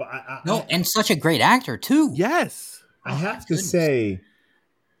 Well, and such a great actor, too. Yes. I have to say,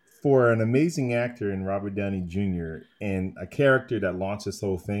 for an amazing actor in Robert Downey Jr. and a character that launched this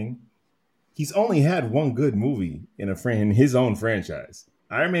whole thing, he's only had one good movie in his own franchise.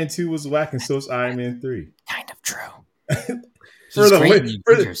 Iron Man 2 was whack, and so is Iron Man 3. Kind of true.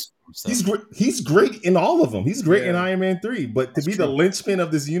 He's great in all of them. He's great in Iron Man 3, but to be the linchpin of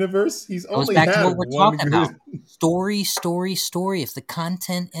this universe, he's only had to what we're one talking good. About. Story. If the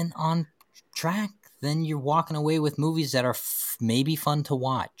content ain't on track, then you're walking away with movies that are maybe fun to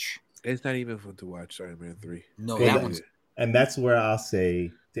watch. It's not even fun to watch Iron Man 3. No, that one's. And that's where I'll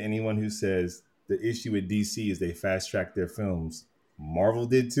say to anyone who says the issue with DC is they fast-tracked their films. Marvel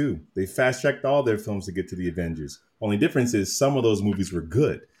did too. They fast-tracked all their films to get to the Avengers. Only difference is some of those movies were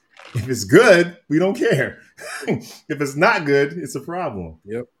good. If it's good, we don't care. If it's not good, it's a problem.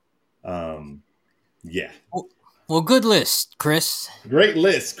 Yep. Yeah. Well, good list, Chris. Great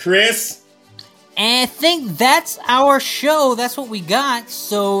list, Chris. And I think that's our show. That's what we got.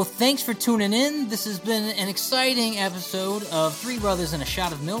 So thanks for tuning in. This has been an exciting episode of Three Brothers and a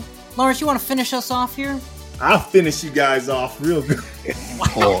Shot of Milk. Lawrence, you want to finish us off here? I'll finish you guys off real good.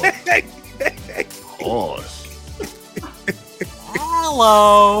 Pause.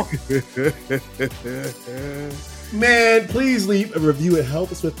 Hello. Man, please leave a review. It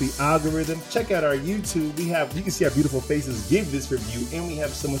helps us with the algorithm. Check out our YouTube. You can see our beautiful faces give this review, and we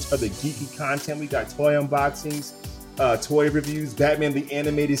have so much other geeky content. We got toy unboxings, toy reviews, Batman the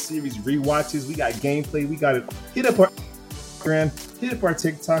Animated Series rewatches. We got gameplay. We got it. Hit up our Instagram. Hit up our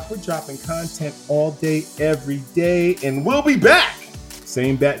TikTok. We're dropping content all day, every day, and we'll be back.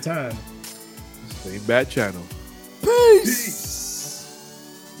 Same bat time. Same bat channel. Peace.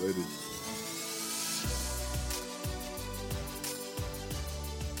 Later.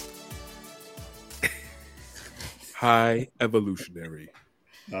 High evolutionary.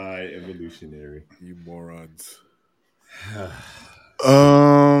 You morons.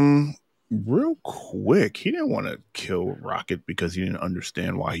 Real quick, he didn't want to kill Rocket because he didn't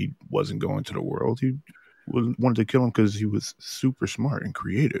understand why he wasn't going to the world. He wanted to kill him because he was super smart and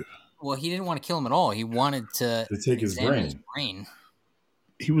creative. Well, he didn't want to kill him at all. He wanted to take his brain.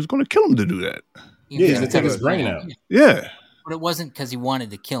 He was going to kill him to do that. He's going to take his brain out. Yeah. But it wasn't because he wanted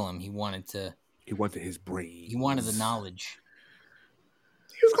to kill him. He wanted his brain. He wanted the knowledge.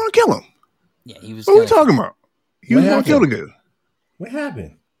 He was going to kill him. Yeah, he was. What are we talking about? He was going to kill the guy. What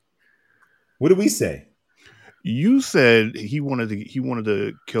happened? What did we say? You said he wanted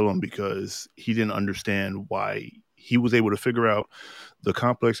to kill him because he didn't understand why he was able to figure out the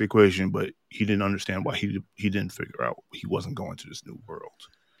complex equation, but he didn't understand why he didn't figure out he wasn't going to this new world.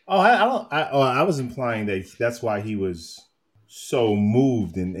 Oh, I was implying that that's why he was so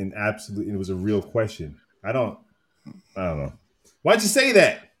moved and absolutely, it was a real question. I don't know. Why'd you say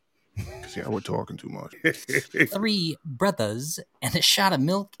that? Because we're talking too much. Three Brothers and a Shot of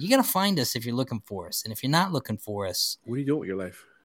Milk. You're going to find us if you're looking for us. And if you're not looking for us, what are you doing with your life?